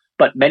lender.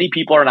 But many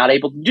people are not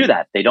able to do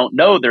that. They don't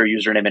know their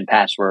username and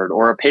password,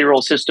 or a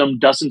payroll system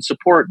doesn't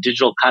support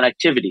digital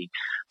connectivity.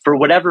 For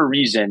whatever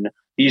reason,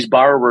 these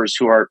borrowers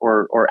who are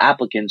or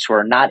applicants who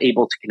are not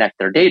able to connect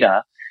their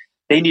data,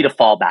 they need a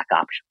fallback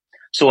option.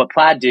 So what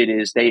Plaid did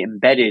is they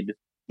embedded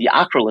the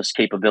Ocrolus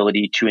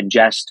capability to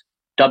ingest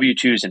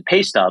W-2s and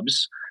pay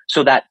stubs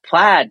so that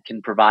Plaid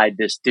can provide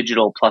this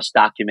digital plus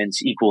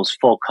documents equals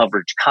full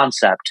coverage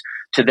concept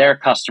to their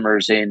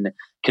customers in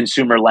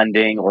consumer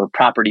lending or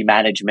property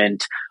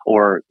management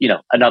or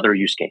another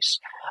use case.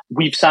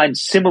 We've signed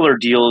similar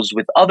deals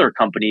with other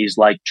companies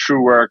like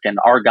TrueWork and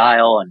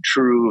Argyle and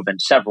Truve and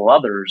several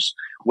others,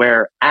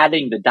 where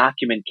adding the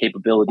document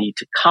capability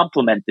to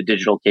complement the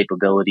digital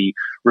capability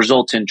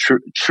results in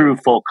true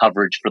full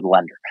coverage for the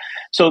lender.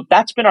 So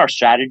that's been our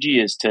strategy,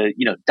 is to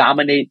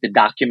dominate the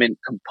document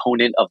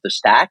component of the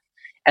stack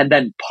and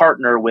then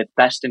partner with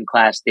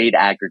best-in-class data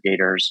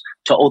aggregators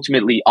to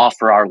ultimately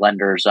offer our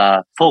lenders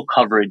a full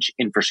coverage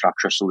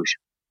infrastructure solution.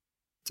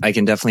 I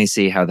can definitely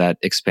see how that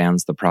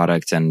expands the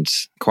product, and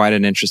quite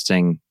an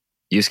interesting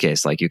use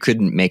case. Like, you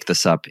couldn't make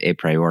this up a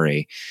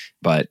priori,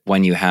 but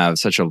when you have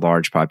such a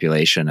large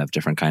population of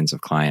different kinds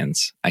of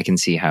clients, I can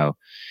see how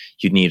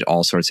you'd need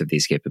all sorts of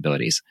these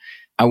capabilities.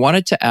 I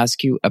wanted to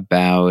ask you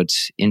about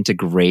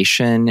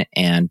integration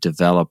and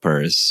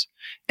developers.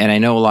 And I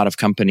know a lot of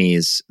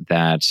companies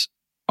that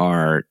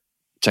are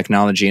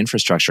technology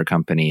infrastructure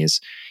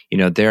companies,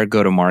 their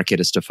go-to-market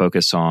is to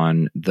focus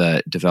on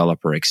the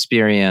developer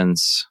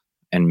experience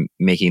and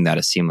making that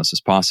as seamless as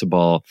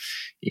possible.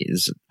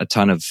 There's a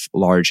ton of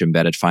large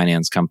embedded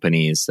finance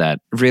companies that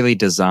really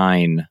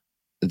design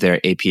their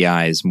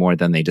APIs more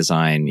than they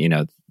design,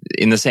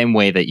 in the same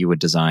way that you would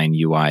design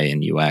UI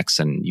and UX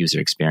and user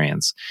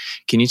experience.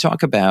 Can you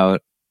talk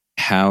about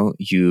how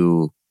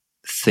you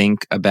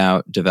think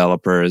about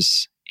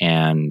developers,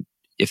 and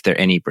if there are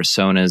any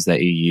personas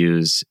that you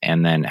use,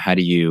 and then how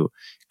do you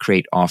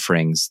create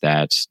offerings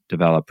that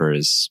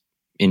developers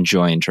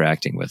enjoy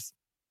interacting with?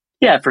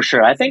 Yeah, for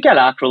sure. I think at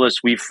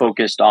Ocrolus, we've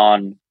focused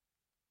on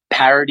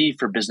parity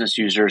for business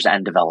users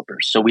and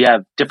developers. So we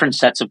have different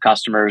sets of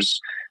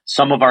customers.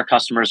 Some of our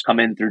customers come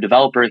in through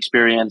developer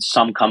experience,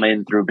 some come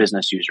in through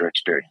business user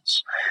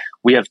experience.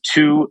 We have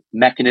two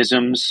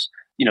mechanisms,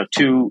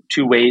 two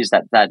ways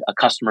that a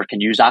customer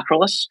can use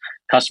Ocrolus.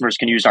 Customers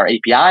can use our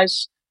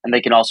APIs, and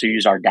they can also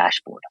use our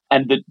dashboard.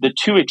 And the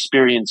two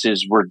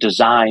experiences were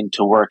designed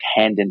to work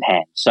hand in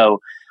hand. So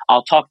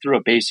I'll talk through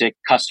a basic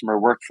customer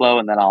workflow,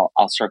 and then I'll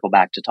circle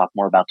back to talk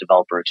more about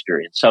developer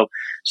experience. So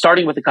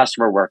starting with the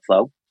customer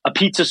workflow, a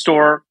pizza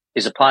store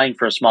is applying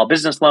for a small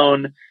business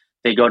loan.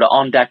 They go to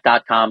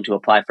ondeck.com to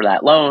apply for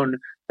that loan.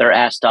 They're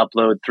asked to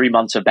upload 3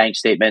 months of bank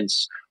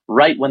statements.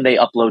 Right when they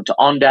upload to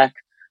OnDeck,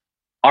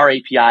 our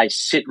APIs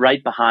sit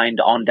right behind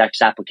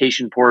OnDeck's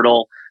application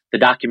portal. The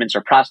documents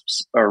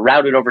are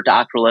routed over to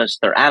Ocrolus.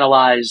 They're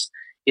analyzed.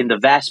 In the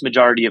vast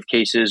majority of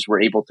cases,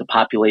 we're able to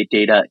populate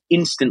data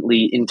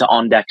instantly into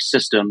OnDeck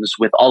systems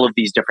with all of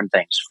these different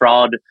things: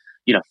 fraud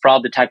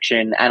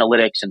detection,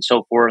 analytics, and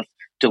so forth,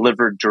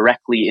 delivered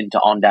directly into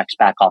OnDeck's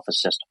back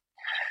office system.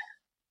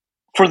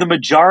 For the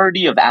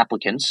majority of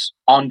applicants,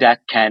 OnDeck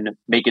can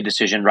make a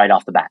decision right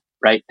off the bat,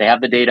 right? They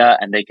have the data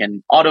and they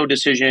can auto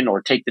decision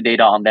or take the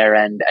data on their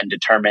end and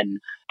determine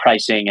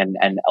pricing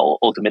and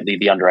ultimately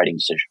the underwriting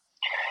decision.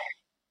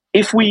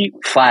 If we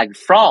flag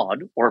fraud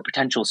or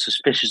potential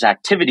suspicious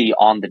activity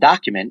on the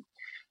document,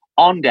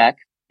 OnDeck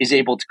is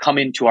able to come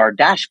into our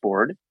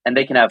dashboard, and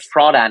they can have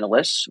fraud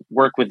analysts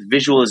work with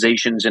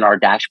visualizations in our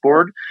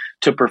dashboard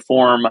to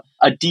perform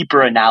a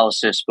deeper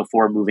analysis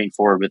before moving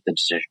forward with the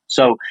decision.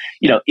 So,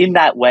 in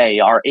that way,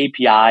 our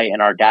API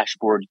and our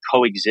dashboard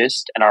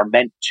coexist and are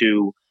meant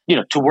to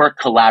work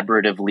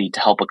collaboratively to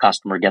help a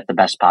customer get the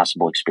best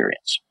possible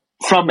experience.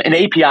 From an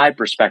API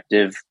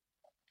perspective,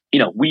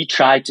 we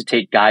try to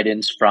take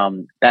guidance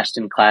from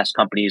best-in-class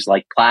companies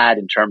like Plaid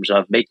in terms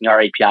of making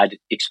our API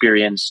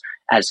experience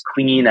as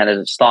clean and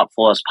as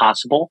thoughtful as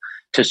possible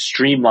to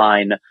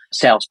streamline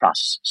sales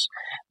processes.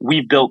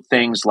 We've built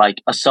things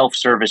like a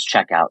self-service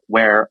checkout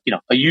where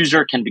a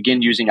user can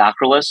begin using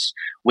Ocrolus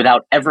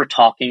without ever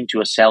talking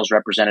to a sales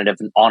representative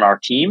on our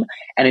team.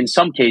 And in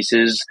some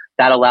cases,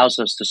 that allows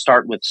us to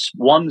start with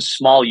one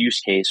small use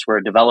case where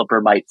a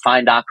developer might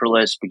find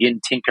Ocrolus,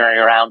 begin tinkering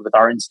around with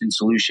our instant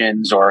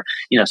solutions or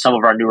some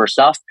of our newer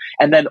stuff.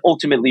 And then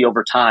ultimately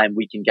over time,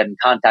 we can get in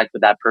contact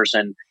with that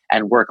person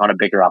and work on a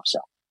bigger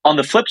upsell. On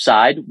the flip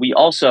side, we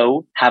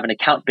also have an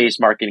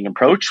account-based marketing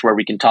approach where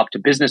we can talk to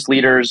business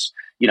leaders,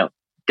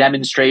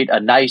 demonstrate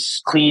a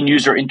nice, clean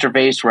user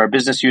interface where a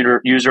business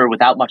user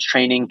without much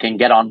training can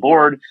get on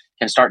board,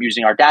 can start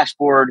using our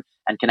dashboard,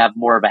 and can have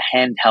more of a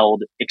handheld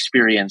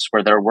experience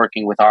where they're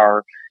working with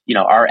our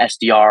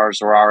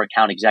SDRs or our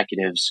account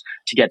executives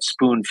to get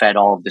spoon-fed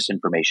all of this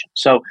information.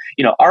 So,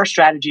 our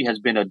strategy has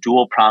been a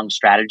dual-pronged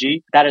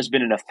strategy. That has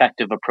been an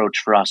effective approach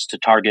for us to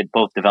target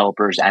both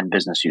developers and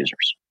business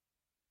users.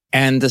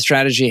 And the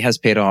strategy has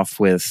paid off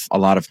with a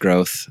lot of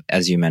growth,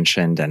 as you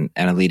mentioned, and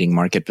a leading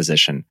market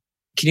position.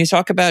 Can you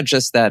talk about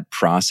just that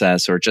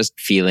process or just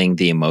feeling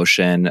the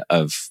emotion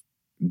of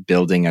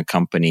building a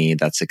company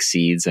that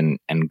succeeds and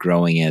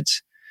growing it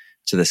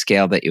to the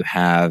scale that you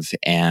have,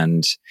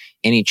 and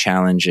any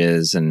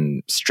challenges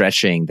and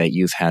stretching that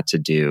you've had to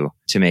do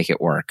to make it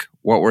work?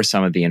 What were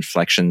some of the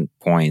inflection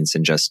points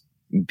in just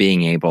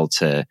being able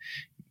to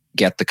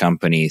get the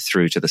company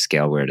through to the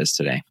scale where it is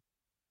today?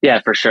 Yeah,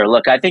 for sure.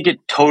 Look, I think it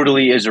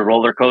totally is a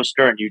roller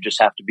coaster, and you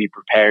just have to be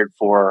prepared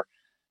for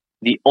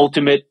the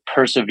ultimate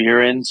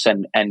perseverance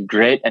and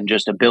grit and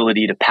just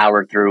ability to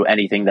power through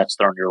anything that's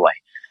thrown your way.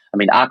 I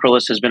mean,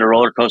 Ocrolus has been a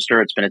roller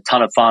coaster. It's been a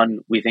ton of fun.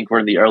 We think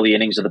we're in the early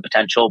innings of the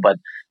potential, but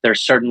there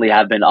certainly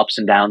have been ups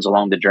and downs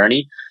along the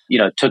journey.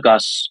 It took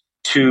us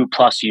 2+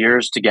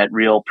 years to get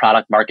real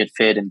product market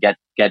fit and get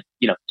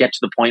to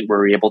the point where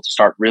we're able to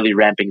start really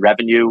ramping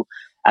revenue.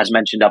 As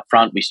mentioned up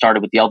front, we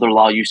started with the elder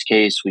law use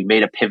case. We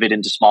made a pivot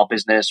into small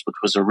business, which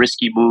was a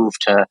risky move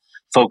to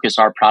focus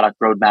our product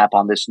roadmap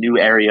on this new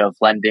area of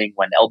lending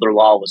when elder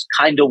law was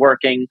kind of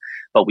working,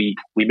 but we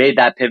made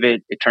that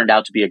pivot. It turned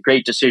out to be a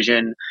great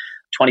decision.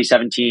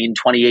 2017,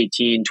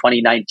 2018,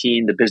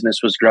 2019, the business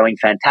was growing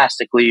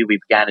fantastically. We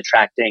began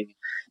attracting,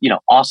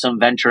 awesome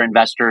venture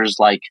investors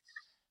like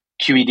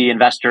QED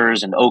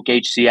Investors and Oak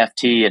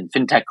HCFT and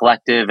FinTech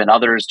Collective and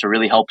others to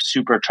really help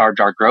supercharge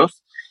our growth.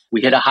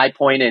 We hit a high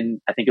point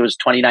in, I think it was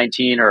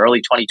 2019 or early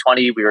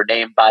 2020. We were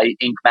named by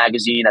Inc.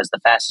 magazine as the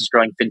fastest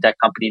growing FinTech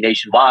company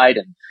nationwide.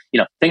 And,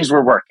 things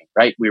were working,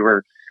 right? We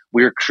were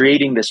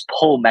creating this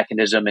pull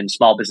mechanism in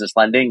small business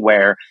lending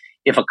where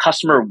if a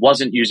customer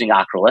wasn't using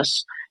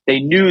Ocrolus, they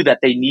knew that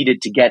they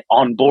needed to get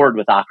on board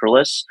with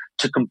Ocrolus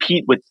to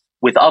compete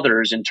with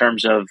others in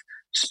terms of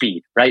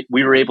speed, right?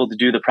 We were able to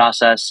do the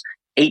process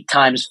 8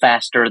 times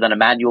faster than a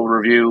manual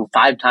review,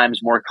 5 times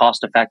more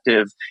cost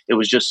effective. It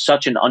was just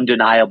such an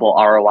undeniable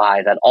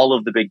ROI that all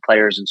of the big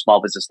players in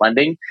small business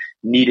lending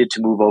needed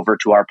to move over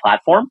to our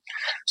platform.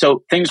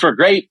 So things were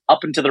great up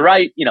and to the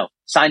right,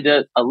 signed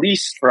a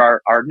lease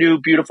for our new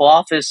beautiful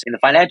office in the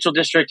financial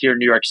district here in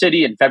New York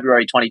City in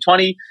February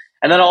 2020.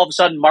 And then all of a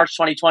sudden, March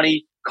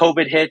 2020,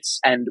 COVID hits.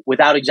 And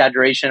without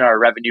exaggeration, our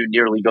revenue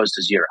nearly goes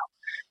to zero.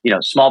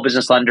 Small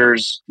business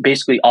lenders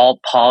basically all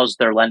paused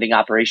their lending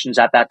operations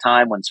at that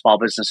time when small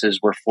businesses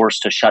were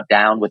forced to shut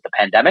down with the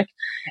pandemic.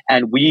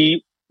 And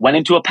we went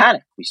into a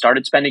panic. We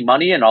started spending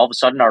money and all of a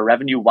sudden our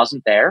revenue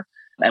wasn't there.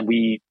 And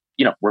we,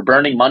 were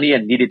burning money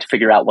and needed to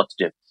figure out what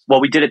to do. What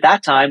we did at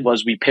that time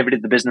was we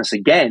pivoted the business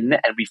again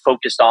and we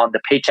focused on the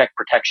Paycheck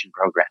Protection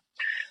Program.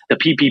 The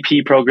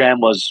PPP program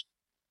was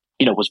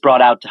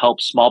brought out to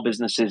help small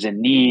businesses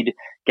in need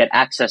get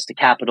access to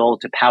capital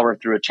to power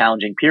through a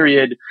challenging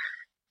period.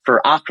 For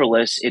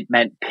Ocrolus, it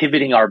meant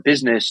pivoting our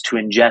business to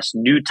ingest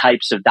new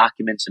types of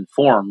documents and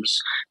forms,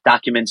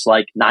 documents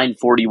like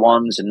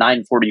 941s and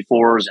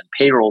 944s and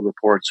payroll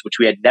reports, which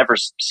we had never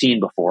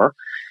seen before.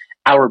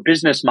 Our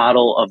business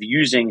model of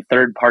using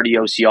third-party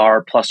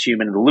OCR plus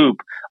human in the loop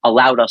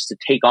allowed us to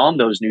take on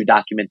those new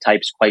document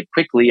types quite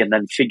quickly and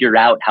then figure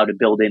out how to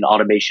build in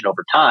automation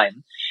over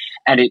time.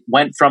 And it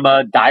went from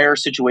a dire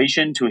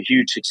situation to a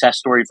huge success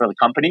story for the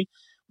company.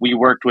 We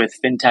worked with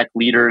fintech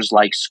leaders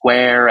like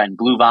Square and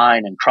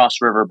Bluevine and Cross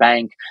River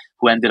Bank,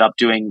 who ended up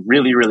doing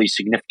really, really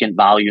significant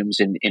volumes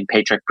in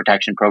Paycheck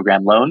Protection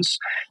Program loans.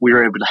 We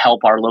were able to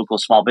help our local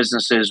small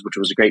businesses, which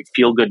was a great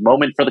feel-good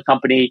moment for the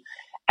company.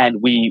 And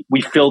we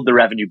filled the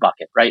revenue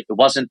bucket, right? It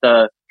wasn't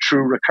the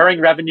true recurring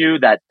revenue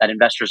that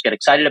investors get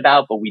excited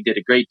about, but we did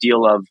a great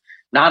deal of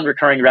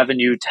non-recurring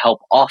revenue to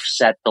help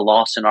offset the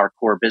loss in our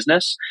core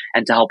business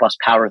and to help us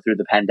power through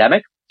the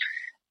pandemic.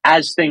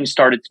 As things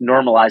started to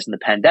normalize in the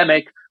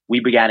pandemic, we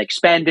began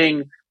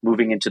expanding,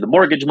 moving into the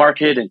mortgage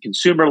market and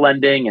consumer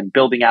lending and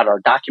building out our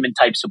document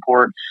type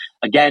support.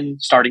 Again,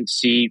 starting to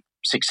see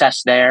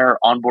success there,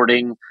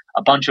 onboarding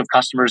a bunch of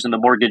customers in the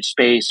mortgage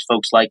space,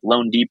 folks like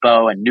Loan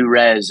Depot and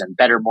NewRez and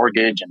Better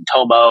Mortgage and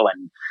Tomo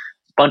and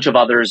a bunch of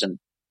others. And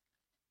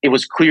it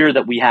was clear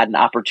that we had an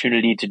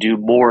opportunity to do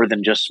more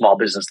than just small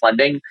business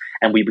lending.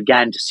 And we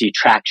began to see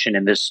traction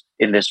in this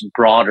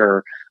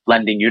broader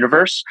lending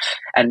universe.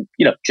 And,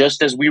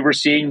 just as we were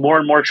seeing more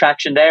and more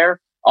traction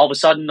there, all of a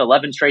sudden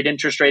 11 straight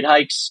interest rate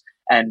hikes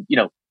and,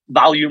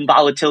 volume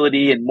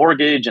volatility in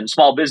mortgage and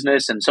small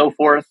business and so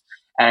forth.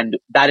 And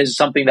that is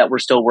something that we're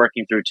still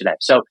working through today.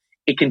 So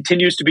it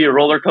continues to be a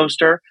roller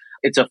coaster.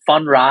 It's a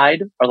fun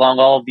ride along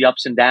all of the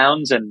ups and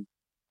downs. And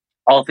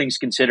all things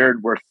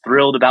considered, we're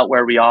thrilled about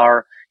where we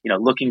are.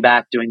 Looking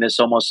back, doing this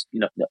almost,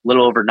 a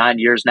little over 9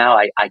 years now,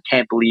 I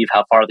can't believe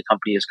how far the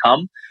company has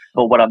come.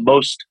 But what I'm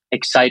most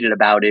excited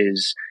about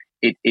is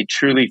it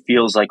truly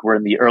feels like we're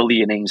in the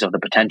early innings of the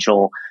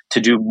potential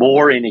to do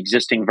more in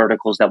existing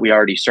verticals that we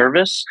already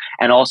service,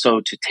 and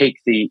also to take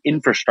the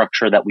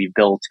infrastructure that we've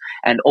built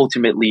and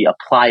ultimately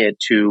apply it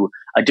to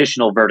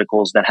additional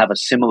verticals that have a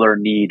similar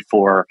need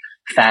for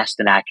fast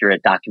and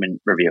accurate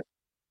document review.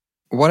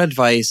 What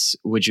advice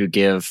would you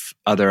give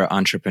other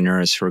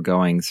entrepreneurs who are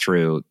going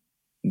through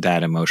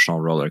that emotional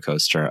roller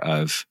coaster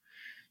of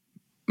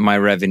my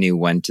revenue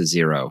went to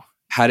zero?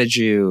 How did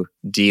you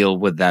deal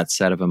with that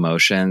set of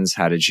emotions?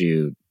 How did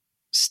you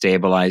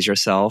stabilize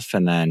yourself?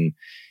 And then,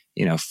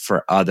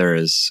 for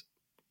others,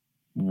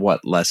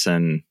 what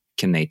lesson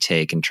can they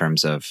take in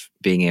terms of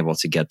being able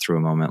to get through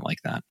a moment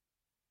like that?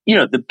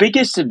 The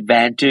biggest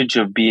advantage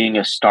of being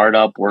a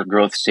startup or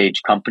growth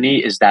stage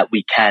company is that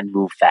we can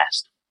move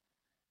fast.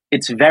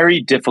 It's very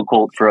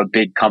difficult for a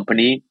big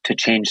company to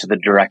change the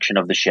direction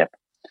of the ship.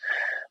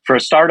 For a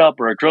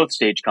startup or a growth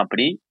stage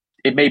company,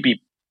 it may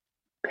be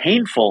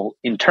painful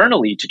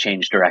internally to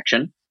change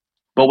direction,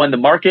 but when the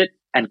market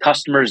and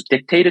customers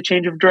dictate a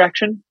change of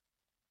direction,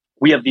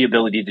 we have the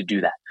ability to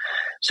do that.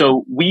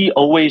 So we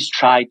always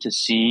try to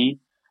see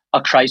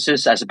a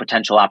crisis as a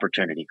potential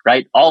opportunity,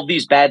 right? All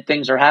these bad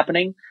things are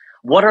happening.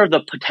 What are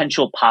the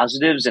potential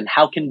positives and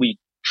how can we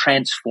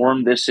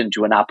transform this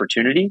into an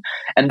opportunity?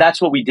 And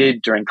that's what we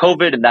did during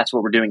COVID. And that's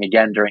what we're doing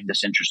again during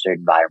this interest rate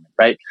environment,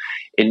 right?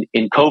 In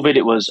COVID,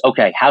 it was,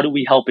 okay, how do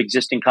we help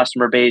existing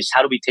customer base?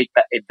 How do we take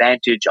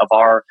advantage of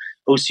our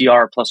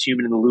OCR plus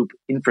human in the loop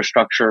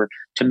infrastructure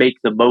to make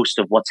the most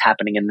of what's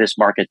happening in this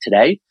market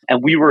today.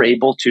 And we were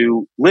able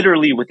to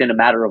literally within a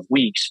matter of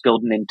weeks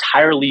build an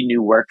entirely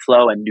new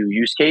workflow and new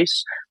use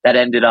case that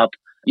ended up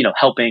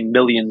helping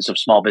millions of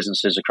small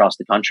businesses across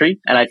the country.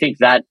 And I think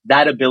that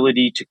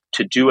ability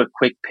to do a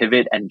quick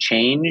pivot and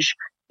change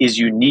is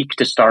unique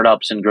to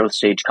startups and growth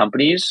stage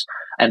companies,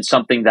 and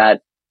something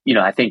that,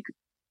 I think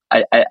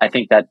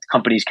that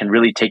companies can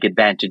really take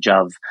advantage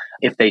of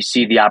if they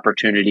see the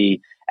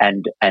opportunity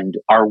and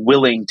are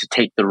willing to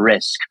take the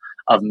risk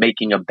of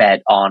making a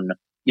bet on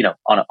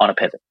a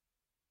pivot.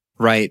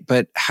 Right.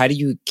 But how do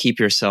you keep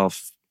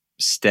yourself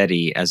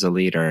steady as a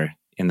leader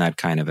in that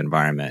kind of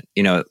environment?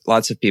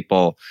 Lots of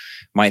people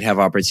might have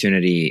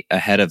opportunity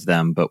ahead of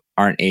them, but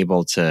aren't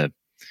able to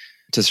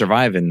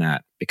survive in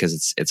that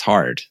because it's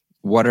hard.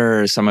 What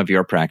are some of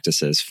your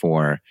practices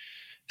for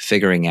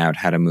figuring out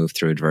how to move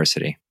through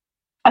adversity?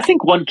 I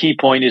think one key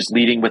point is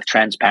leading with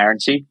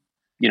transparency.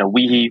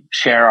 We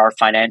share our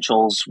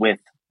financials with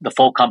the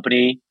full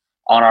company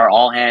on our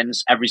all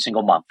hands every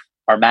single month.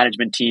 Our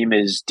management team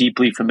is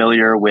deeply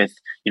familiar with,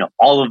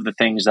 all of the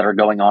things that are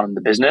going on in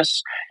the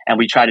business. And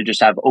we try to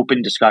just have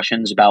open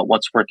discussions about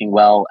what's working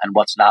well and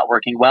what's not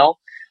working well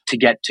to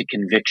get to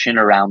conviction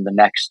around the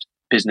next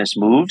business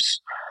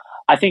moves.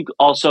 I think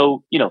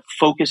also,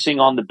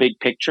 focusing on the big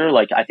picture,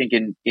 like I think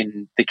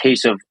in the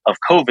case of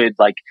COVID,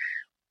 like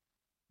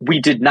we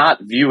did not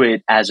view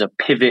it as a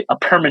pivot, a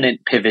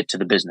permanent pivot to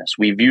the business.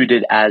 We viewed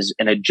it as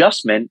an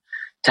adjustment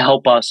to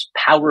help us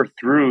power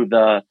through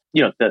the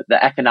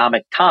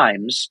economic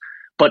times,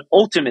 but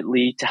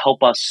ultimately to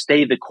help us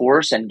stay the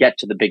course and get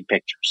to the big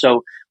picture.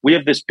 So we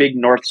have this big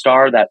North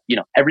Star that,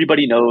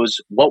 everybody knows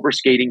what we're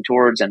skating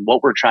towards and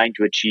what we're trying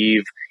to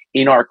achieve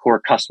in our core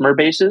customer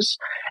bases.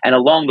 And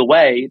along the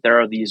way,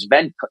 there are these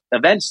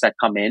events that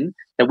come in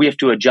that we have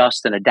to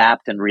adjust and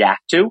adapt and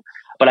react to.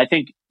 But I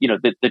think,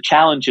 the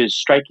challenge is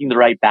striking the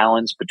right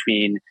balance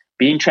between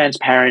being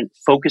transparent,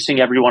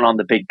 focusing everyone on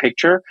the big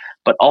picture,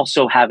 but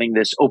also having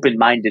this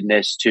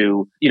open-mindedness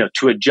to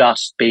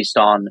adjust based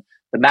on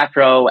the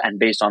macro and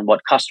based on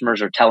what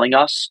customers are telling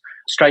us.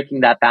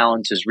 Striking that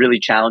balance is really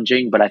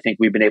challenging, but I think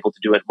we've been able to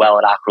do it well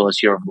at Ocrolus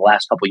here over the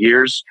last couple of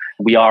years.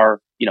 We are,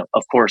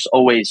 of course,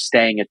 always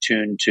staying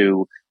attuned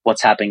to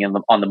what's happening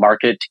on the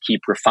market to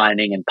keep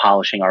refining and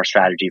polishing our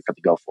strategy for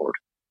the go forward.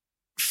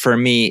 For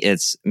me,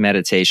 it's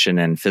meditation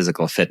and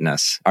physical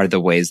fitness are the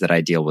ways that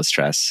I deal with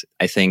stress.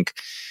 I think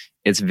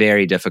it's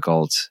very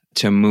difficult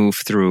to move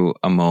through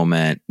a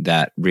moment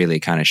that really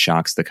kind of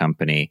shocks the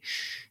company.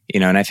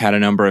 And I've had a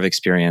number of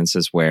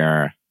experiences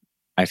where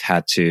I've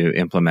had to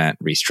implement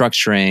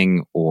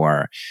restructuring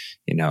or,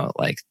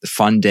 like the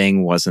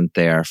funding wasn't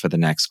there for the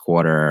next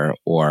quarter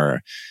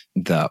or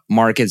the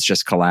markets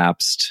just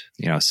collapsed,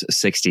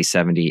 60,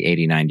 70,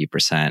 80,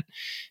 90%.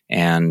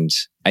 And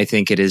I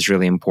think it is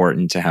really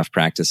important to have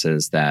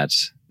practices that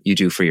you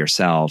do for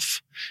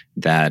yourself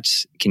that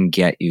can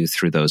get you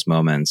through those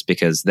moments,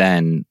 because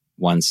then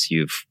once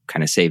you've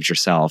kind of saved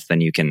yourself,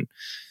 then you can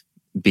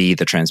be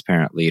the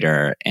transparent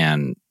leader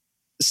and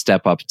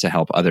step up to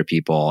help other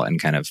people and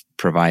kind of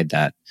provide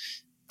that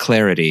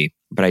clarity.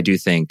 But I do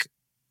think,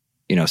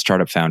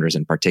 startup founders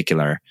in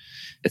particular,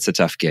 it's a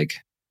tough gig.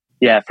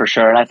 Yeah, for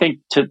sure. And I think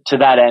to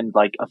that end,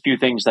 like a few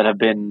things that have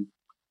been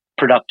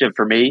productive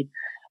for me.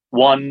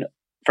 One,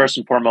 first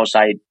and foremost,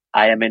 I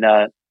am in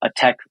a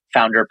tech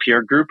founder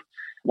peer group.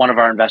 One of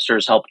our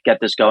investors helped get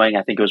this going.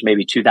 I think it was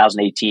maybe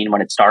 2018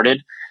 when it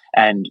started.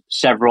 And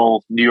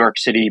several New York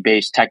City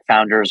based tech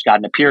founders got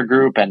in a peer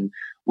group, and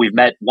we've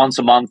met once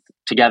a month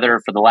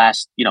together for the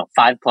last,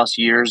 5+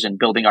 years and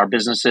building our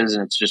businesses.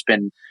 And it's just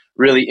been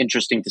really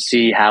interesting to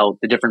see how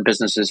the different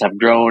businesses have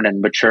grown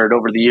and matured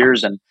over the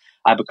years. And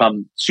I've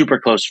become super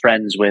close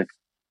friends with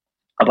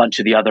a bunch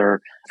of the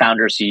other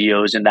founder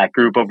CEOs in that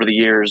group over the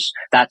years.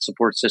 That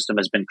support system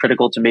has been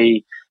critical to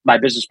me. My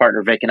business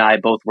partner, Vic, and I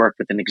both work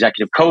with an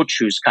executive coach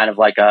who's kind of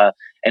like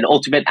an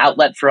ultimate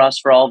outlet for us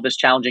for all of this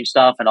challenging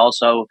stuff, and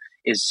also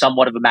is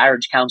somewhat of a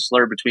marriage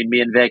counselor between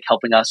me and Vic,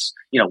 helping us,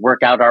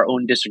 work out our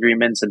own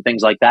disagreements and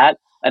things like that.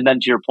 And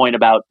then to your point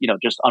about,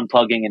 just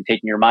unplugging and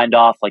taking your mind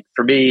off, like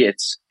for me,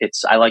 it's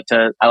I like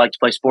to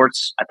play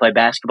sports. I play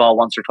basketball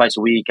once or twice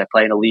a week. I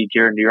play in a league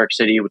here in New York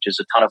City, which is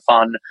a ton of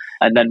fun.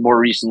 And then more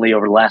recently,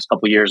 over the last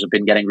couple of years, I've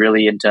been getting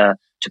really into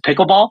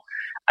pickleball.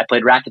 I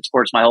played racket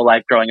sports my whole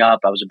life growing up.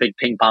 I was a big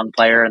ping pong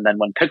player. And then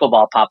when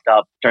pickleball popped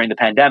up during the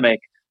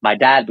pandemic, my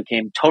dad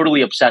became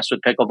totally obsessed with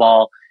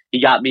pickleball.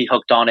 He got me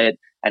hooked on it.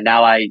 And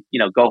now I,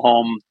 go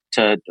home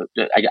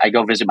I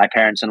go visit my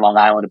parents in Long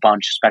Island a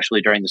bunch,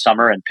 especially during the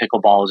summer. And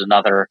pickleball is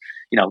another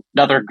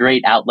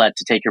great outlet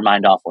to take your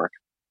mind off work.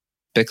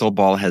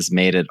 Pickleball has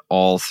made it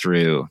all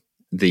through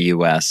the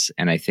US,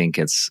 and I think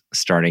it's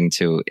starting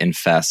to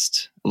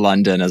infest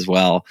London as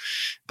well.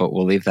 But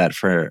we'll leave that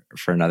for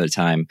another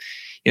time.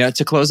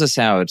 To close us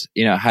out,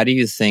 how do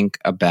you think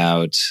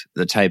about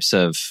the types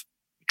of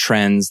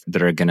trends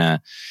that are going to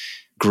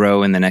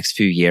grow in the next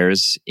few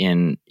years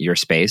in your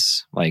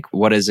space? Like,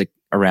 what is it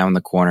around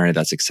the corner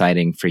that's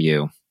exciting for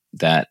you?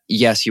 that,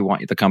 yes, you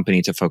want the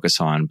company to focus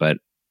on, but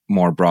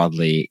more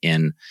broadly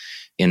in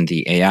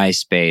the AI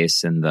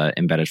space, in the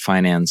embedded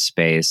finance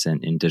space,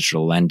 and in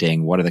digital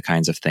lending, what are the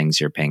kinds of things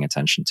you're paying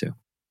attention to?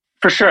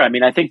 For sure. I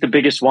mean, I think the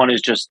biggest one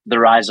is just the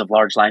rise of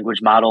large language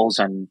models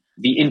and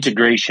the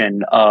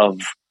integration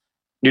of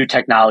new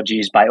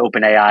technologies by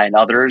OpenAI and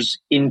others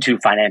into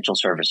financial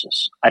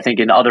services. I think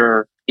in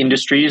other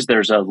industries,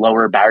 there's a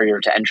lower barrier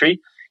to entry.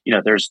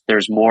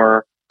 There's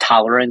more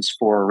tolerance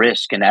for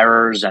risk and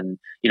errors and,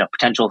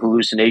 potential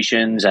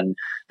hallucinations, and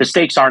the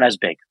stakes aren't as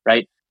big,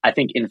 right? I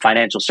think in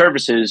financial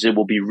services, it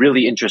will be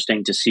really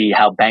interesting to see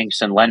how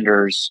banks and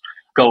lenders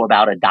go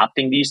about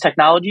adopting these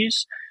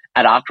technologies.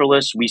 At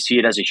Ocrolus, we see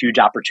it as a huge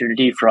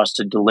opportunity for us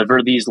to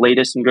deliver these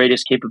latest and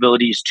greatest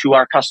capabilities to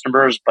our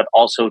customers, but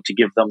also to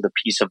give them the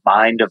peace of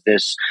mind of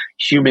this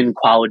human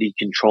quality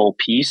control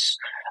piece,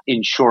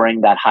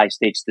 ensuring that high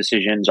stakes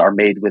decisions are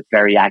made with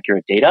very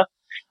accurate data.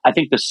 I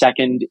think the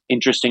second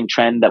interesting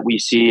trend that we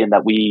see and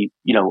that we,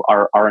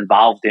 are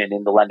involved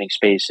in the lending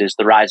space is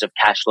the rise of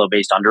cash flow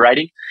based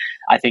underwriting.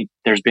 I think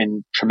there's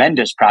been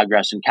tremendous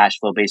progress in cash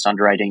flow based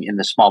underwriting in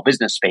the small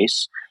business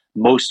space.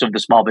 Most of the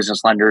small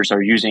business lenders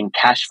are using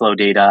cash flow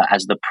data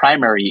as the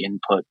primary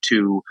input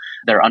to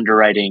their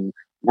underwriting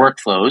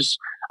workflows.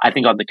 I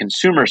think on the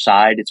consumer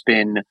side, it's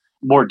been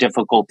more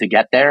difficult to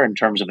get there in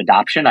terms of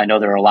adoption. I know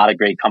there are a lot of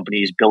great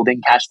companies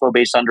building cash flow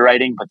based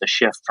underwriting, but the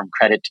shift from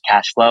credit to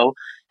cash flow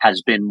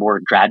has been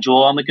more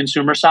gradual on the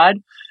consumer side.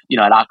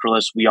 At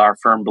Ocrolus, we are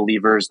firm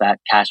believers that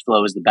cash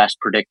flow is the best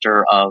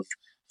predictor of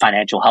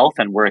financial health,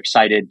 and we're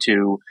excited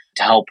to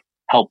help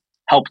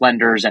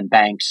lenders and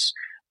banks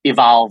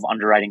evolve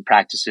underwriting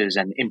practices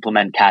and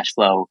implement cash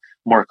flow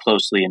more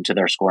closely into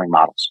their scoring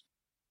models.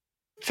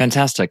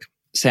 Fantastic.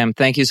 Sam,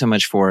 thank you so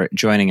much for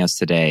joining us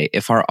today.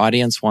 If our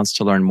audience wants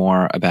to learn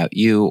more about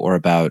you or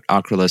about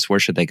Ocrolus, where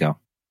should they go?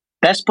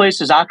 Best place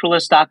is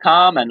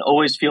ocrolus.com, and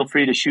always feel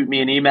free to shoot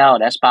me an email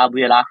at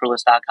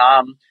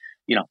sbobley@ocrolus.com.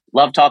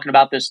 Love talking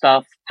about this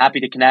stuff.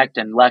 Happy to connect.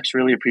 And Lex,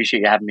 really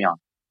appreciate you having me on.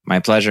 My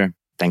pleasure.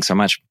 Thanks so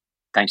much.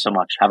 Thanks so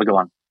much. Have a good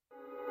one.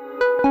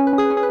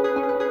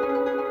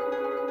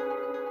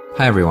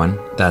 Hi, everyone.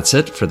 That's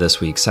it for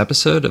this week's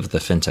episode of the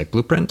FinTech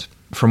Blueprint.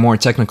 For more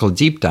technical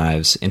deep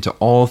dives into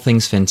all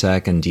things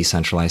FinTech and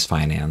decentralized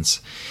finance,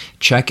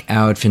 check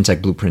out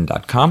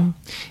fintechblueprint.com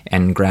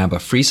and grab a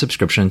free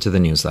subscription to the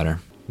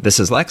newsletter. This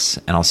is Lex,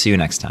 and I'll see you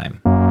next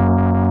time.